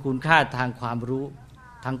คือคุณค่าทางความรู้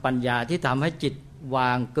ทางปัญญาที่ทำให้จิตว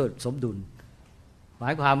างเกิดสมดุลหมา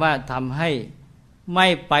ยความว่าทำให้ไม่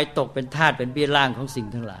ไปตกเป็นทาสเป็นเบี้ยล่างของสิ่ง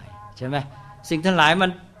ทั้งหลายใช่ไหมสิ่งทั้งหลายมั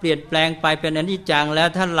นเปลี่ยนแปลงไปเป็นอนิจจังแล้ว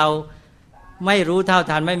ถ้าเราไม่รู้เท่า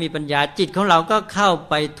ทันไม่มีปัญญาจิตของเราก็เข้า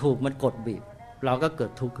ไปถูกมันกดบีบเราก็เกิ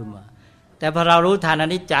ดทุกข์ขึ้นมาแต่พอเรารู้ทันอ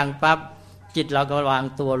นิจจังปั๊บจิตเราก็วาง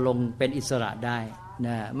ตัวลงเป็นอิสระได้น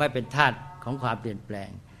ะไม่เป็นทาสของความเปลี่ยนแปลง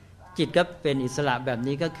จิตก็เป็นอิสระแบบ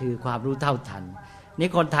นี้ก็คือความรู้เท่าทันนี่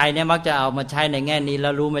คนไทยเนี่ยมักจะเอามาใช้ในแง่นี้แล้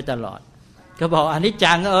วรู้ไม่ตลอดก็บอกอนิจ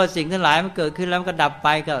จังสิ่งทั้งหลายมันเกิดขึ้นแล้วมันก็ดับไป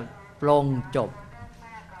ก็ปลงจบ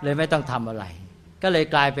เลยไม่ต้องทำอะไรก็เลย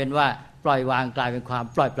กลายเป็นว่าปล่อยวางกลายเป็นความ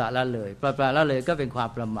ปล่อยปละละเลยปล่อยปละละเลยก็เป็นความ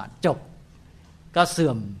ประมาทจบก็เสื่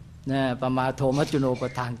อมนะประมาโทมัจจุโนป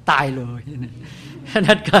ทางตายเลย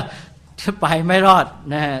นั่นก็ไปไม่รอด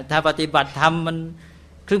นะถ้าปฏิบัติธรรมมัน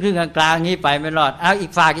ครึ่งๆกลางๆงี้ไปไม่รอดอี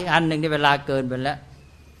กฝากอีกอันนึงที่เวลาเกินไปแล้ว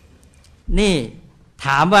นี่ถ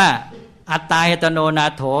ามว่าอัตตาเหตโนนา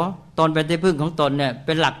โถตนเป็นที่พึ่งของตนเนี่ยเ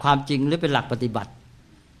ป็นหลักความจริงหรือเป็นหลักปฏิบัติ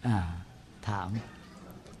ถาม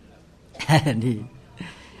นี่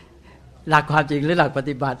หลักความจริงหรือหลักป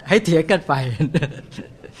ฏิบัติให้เถียงกันไป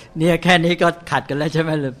เนี่ยแค่นี้ก็ขัดกันแล้วใช่ไห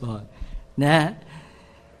มเลยพอนะ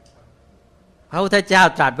พระพุทธเจ้า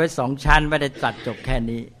ตรัสไว้2ชั้นไม่ได้ตรัสจบแค่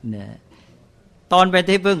นี้นะตนเป็น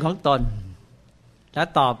ที่พึ่งของตนแล้ว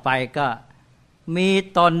ต่อไปก็มี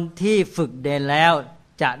ตนที่ฝึกเด่นแล้ว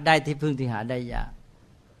จะได้ที่พึ่งที่หาได้ยาก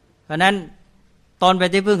เพราะนั้นตนเป็น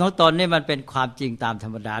ที่พึ่งของตนนี่มันเป็นความจริงตามธร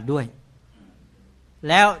รมดาด้วย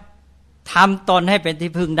แล้วทำตนให้เป็น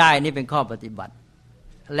ที่พึ่งได้นี่เป็นข้อปฏิบัติ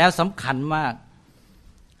แล้วสำคัญมาก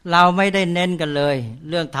เราไม่ได้เน้นกันเลย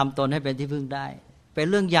เรื่องทำตนให้เป็นที่พึ่งได้เป็น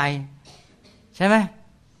เรื่องใหญ่ใช่ไหม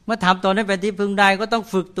เมื่อทำตนให้เป็นที่พึ่งได้ก็ต้อง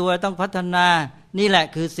ฝึกตัวต้องพัฒนานี่แหละ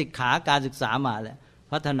คือศิกขาการศึกษามาแหละ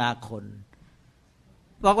พัฒนาคน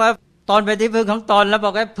บอกว่าตนเป็นที่พึ่งของตนแล้วบ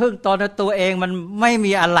อกว่าพึ่งตนตัวเองมันไม่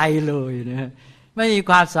มีอะไรเลยนะไม่มี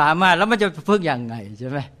ความสามารถแล้วมันจะพึ่งยังไงใช่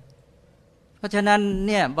ไหมเพราะฉะนั้นเ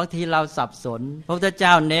นี่ยบางทีเราสับสนพระพุทธเจ้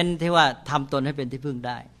าเน้นที่ว่าทำตนให้เป็นที่พึ่งไ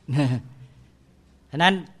ด้ฉะ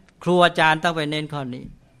นั้นครูอาจารย์ต้องไปเน้นข้อนี้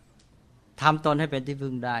ทำตนให้เป็นที่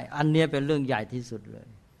พึ่งได้อันนี้เป็นเรื่องใหญ่ที่สุดเลย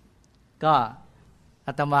ก็อ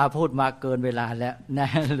าตมาพูดมาเกินเวลาแล้วนะ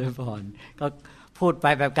เลยพรก็พูดไป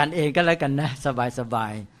แบบกันเองก็แล้วกันนะสบา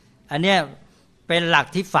ยๆอันนี้เป็นหลัก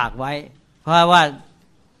ที่ฝากไว้เพราะว่า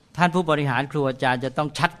ท่านผู้บริหารครูอาจารย์จะต้อง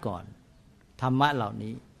ชัดก่อนธรรมะเหล่า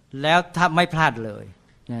นี้แล้วถ้าไม่พลาดเลย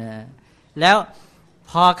นะแล้ว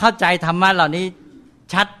พอเข้าใจธรรมะเหล่านี้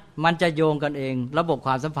ชัดมันจะโยงกันเองระบบค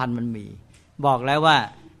วามสัมพันธ์มันมีบอกแล้วว่า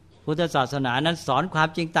พุทธศาสนานั้นสอนความ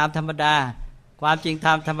จริงตามธรรมดาความจริงต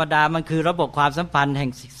ามธรรมดามันคือระบบความสัมพันธ์แห่ง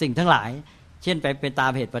สิ่งทั้งหลายเช่นไปเป็นตา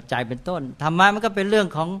มเหตุปัจจัยเป็นต้นธรรมะมันก็เป็นเรื่อง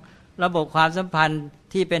ของระบบความสัมพันธ์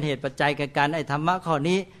ที่เป็นเหตุปัจจัยแก่กันไอ้ธรรมะข้อ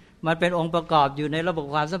นี้มันเป็นองค์ประกอบอยู่ในระบบ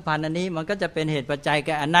ความสัมพันธ์อันนี้มันก็จะเป็นเหตุปัจจัยแ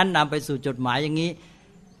ก่อันนั้นนำไปสู่จุดหมายอย่างนี้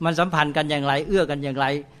มันสัมพันธ์กันอย่างไรเอื้อกันอย่างไร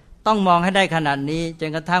ต้องมองให้ได้ขนาดนี้จ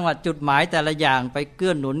นกระทั่งว่าจุดหมายแต่ละอย่างไปเกื้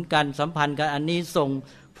อหนุนกันสัมพันธ์กันอันนี้ส่ง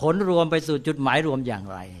ผลรวมไปสู่จุดหมายรวมอย่าง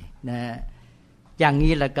ไรนะอย่าง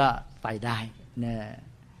นี้แล้วก็ไปได้นะ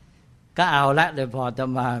ก็เอาละเดี๋ยวพอจะ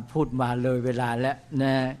มาพูดมาเลยเวลาแล้วน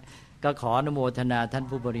ะก็ขออนุโมทนาท่าน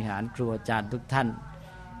ผู้บริหารครูอาจารย์ทุกท่าน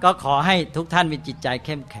ก็ขอให้ทุกท่านมีจิตใจเ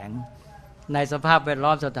ข้มแข็งในสภาพแวดล้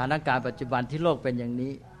อมสถานการณ์ปัจจุบันที่โลกเป็นอย่าง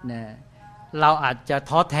นี้นะเราอาจจะ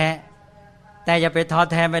ท้อแท้แต่อย่าไปท้อ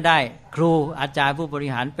แท้ไม่ได้ครูอาจารย์ผู้บริ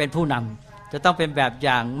หารเป็นผู้นำจะต้องเป็นแบบอ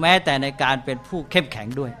ย่างแม้แต่ในการเป็นผู้เข้มแข็ง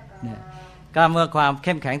ด้วยนะก็เมื่อความเ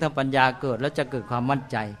ข้มแข็งทางปัญญาเกิดแล้วจะเกิดความมั่น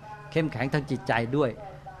ใจเข้มแข็งทางจิตใจด้วย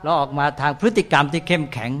แล้วออกมาทางพฤติกรรมที่เข้ม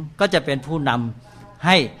แข็งก็จะเป็นผู้นำใ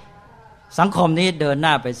ห้สังคมนี้เดินห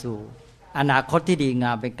น้าไปสู่อนาคตที่ดีง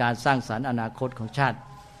ามเป็นการสร้างสรรค์อนาคตของชาติ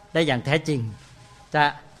ได้อย่างแท้จริงจะ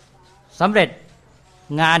สำเร็จ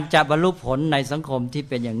งานจะบรรลุผลในสังคมที่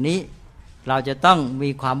เป็นอย่างนี้เราจะต้องมี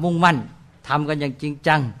ความมุ่งมั่นทำกันอย่างจริง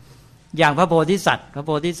จัง อย่างพระโพธิสัต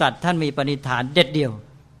ว์ท่านมีปณิธานเด็ดเดี่ยว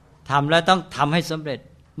ทำแล้วต้องทำให้สำเร็จ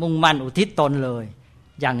มุ่งมั่นอุทิศตนเลย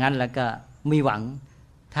อย่างนั้นแล้วก็มีหวัง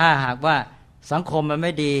ถ้าหากว่าสังคมมันไ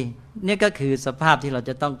ม่ดีนี่ก็คือสภาพที่เรา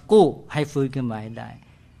จะต้องกู้ให้ฟื้นขึ้นมาให้ได้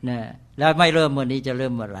นะแล้วไม่เริ่มเมื่อนี้จะเริ่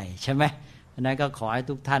มเมื่อไหร่ใช่ไหมฉะนั้นก็ขอให้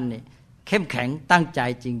ทุกท่านนี่เข้มแข็งตั้งใจ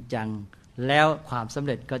จริงจังแล้วความสำเ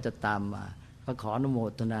ร็จก็จะตามมาก็ขออนุโม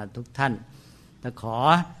ทนาทุกท่านแต่ขอ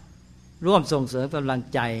ร่วมส่งเสริมกำลัง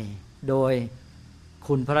ใจโดย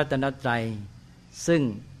คุณพระรัตนตรัยซึ่ง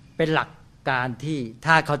เป็นหลักการที่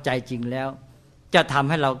ถ้าเข้าใจจริงแล้วจะทำ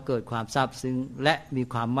ให้เราเกิดความซาบซึ้งและมี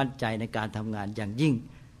ความมั่นใจในการทำงานอย่างยิ่ง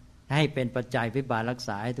ให้เป็นปัจจัยพิบาลรักษ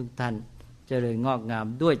าให้ทุกท่านเจริญงอกงาม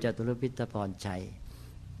ด้วยจตุรพิทธพรชัย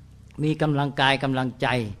มีกำลังกายกำลังใจ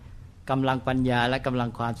กำลังปัญญาและกำลัง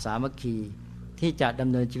ความสามัคคีที่จะด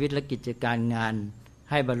ำเนินชีวิตและกิจการงาน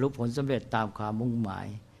ให้บรรลุผลสำเร็จตามความมุ่งหมาย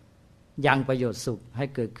ยังประโยชน์สุขให้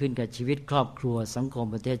เกิดขึ้นกับชีวิตครอบครัวสังคม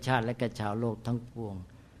ประเทศชาติและกับชาวโลกทั้งปวง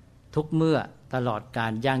ทุกเมื่อตลอดกา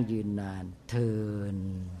รยั่งยืนนานเทอญ